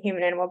interaction and the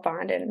human-animal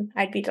bond, and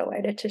I'd be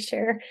delighted to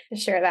share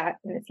that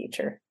in the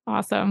future.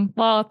 Awesome.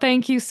 Well,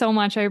 thank you so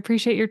much. I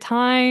appreciate your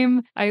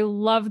time. I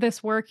love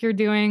this work you're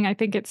doing. I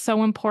think it's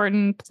so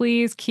important.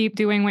 Please keep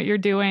doing what you're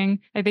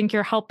doing. I think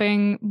you're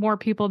helping more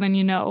people than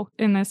you know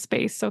in this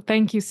space. So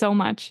thank you so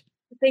much.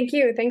 Thank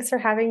you. Thanks for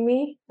having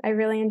me. I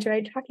really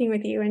enjoyed talking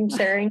with you and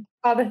sharing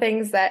all the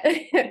things that...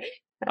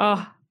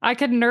 I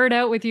could nerd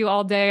out with you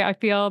all day. I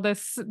feel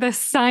this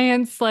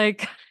science,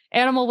 like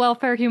animal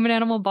welfare,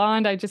 human-animal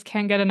bond. I just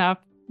can't get enough.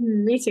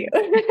 Me too.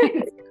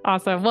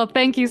 Awesome. Well,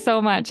 thank you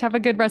so much. Have a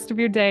good rest of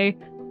your day.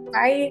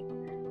 Bye.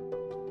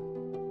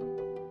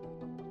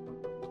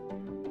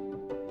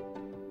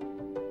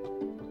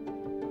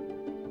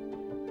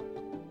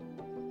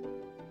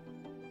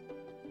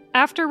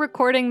 After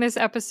recording this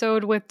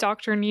episode with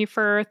Dr.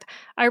 Nieforth,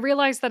 I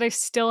realized that I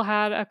still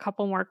had a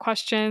couple more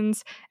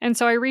questions, and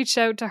so I reached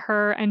out to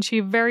her and she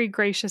very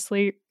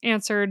graciously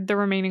answered the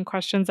remaining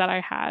questions that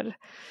I had.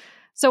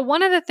 So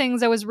one of the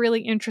things I was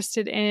really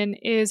interested in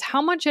is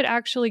how much it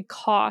actually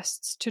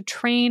costs to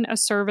train a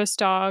service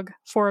dog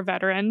for a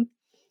veteran.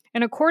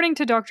 And according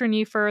to Dr.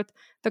 Nieforth,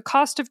 the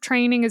cost of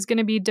training is going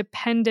to be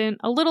dependent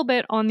a little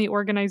bit on the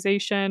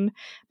organization,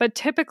 but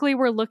typically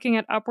we're looking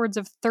at upwards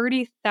of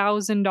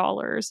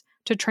 $30,000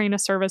 to train a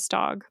service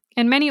dog.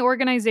 And many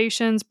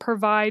organizations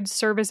provide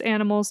service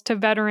animals to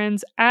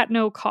veterans at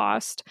no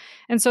cost,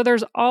 and so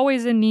there's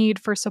always a need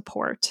for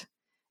support.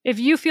 If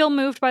you feel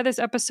moved by this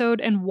episode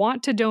and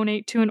want to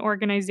donate to an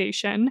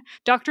organization,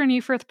 Dr.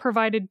 Nieforth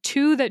provided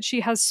 2 that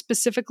she has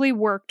specifically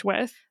worked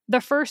with. The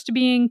first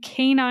being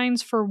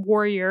Canines for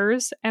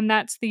Warriors, and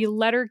that's the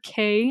letter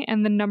K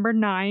and the number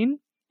 9.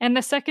 And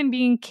the second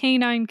being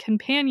Canine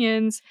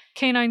Companions,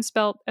 canine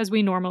spelt as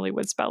we normally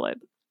would spell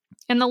it.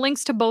 And the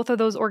links to both of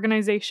those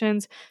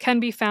organizations can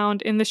be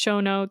found in the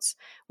show notes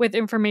with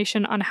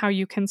information on how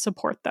you can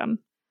support them.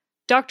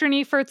 Dr.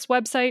 Nieforth's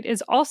website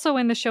is also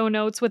in the show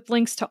notes with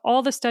links to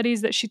all the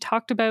studies that she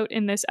talked about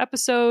in this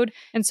episode.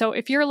 And so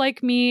if you're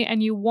like me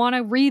and you want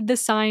to read the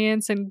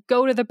science and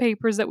go to the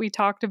papers that we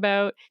talked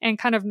about and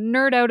kind of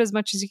nerd out as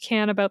much as you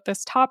can about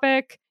this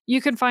topic,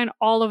 you can find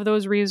all of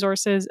those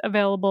resources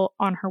available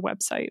on her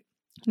website.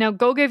 Now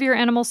go give your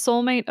animal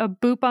soulmate a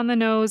boop on the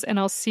nose, and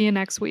I'll see you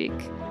next week.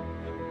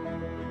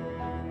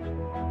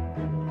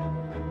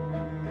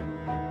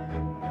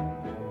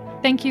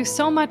 Thank you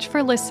so much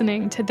for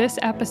listening to this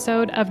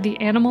episode of the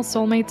Animal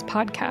Soulmates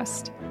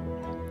podcast.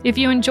 If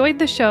you enjoyed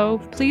the show,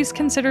 please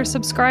consider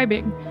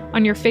subscribing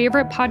on your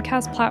favorite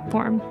podcast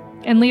platform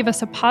and leave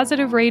us a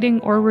positive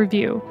rating or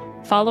review.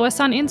 Follow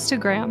us on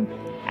Instagram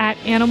at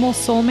Animal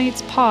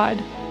Soulmates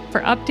Pod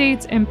for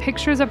updates and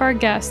pictures of our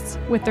guests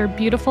with their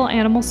beautiful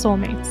animal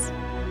soulmates.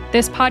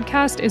 This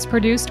podcast is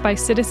produced by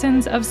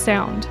Citizens of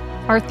Sound.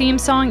 Our theme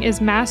song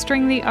is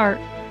Mastering the Art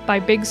by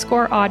Big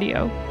Score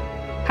Audio.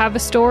 Have a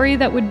story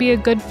that would be a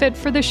good fit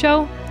for the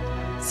show?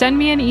 Send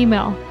me an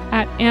email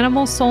at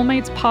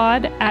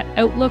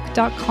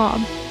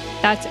animalsoulmatespod@outlook.com.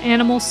 That's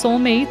Animal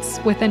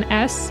Soulmates with an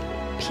S,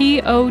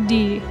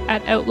 P-O-D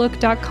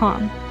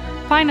 @outlook.com.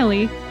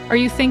 Finally, are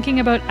you thinking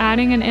about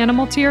adding an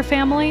animal to your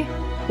family?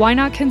 Why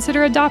not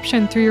consider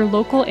adoption through your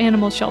local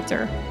animal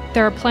shelter?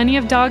 There are plenty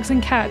of dogs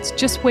and cats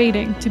just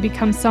waiting to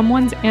become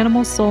someone's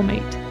animal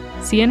soulmate.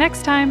 See you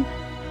next time.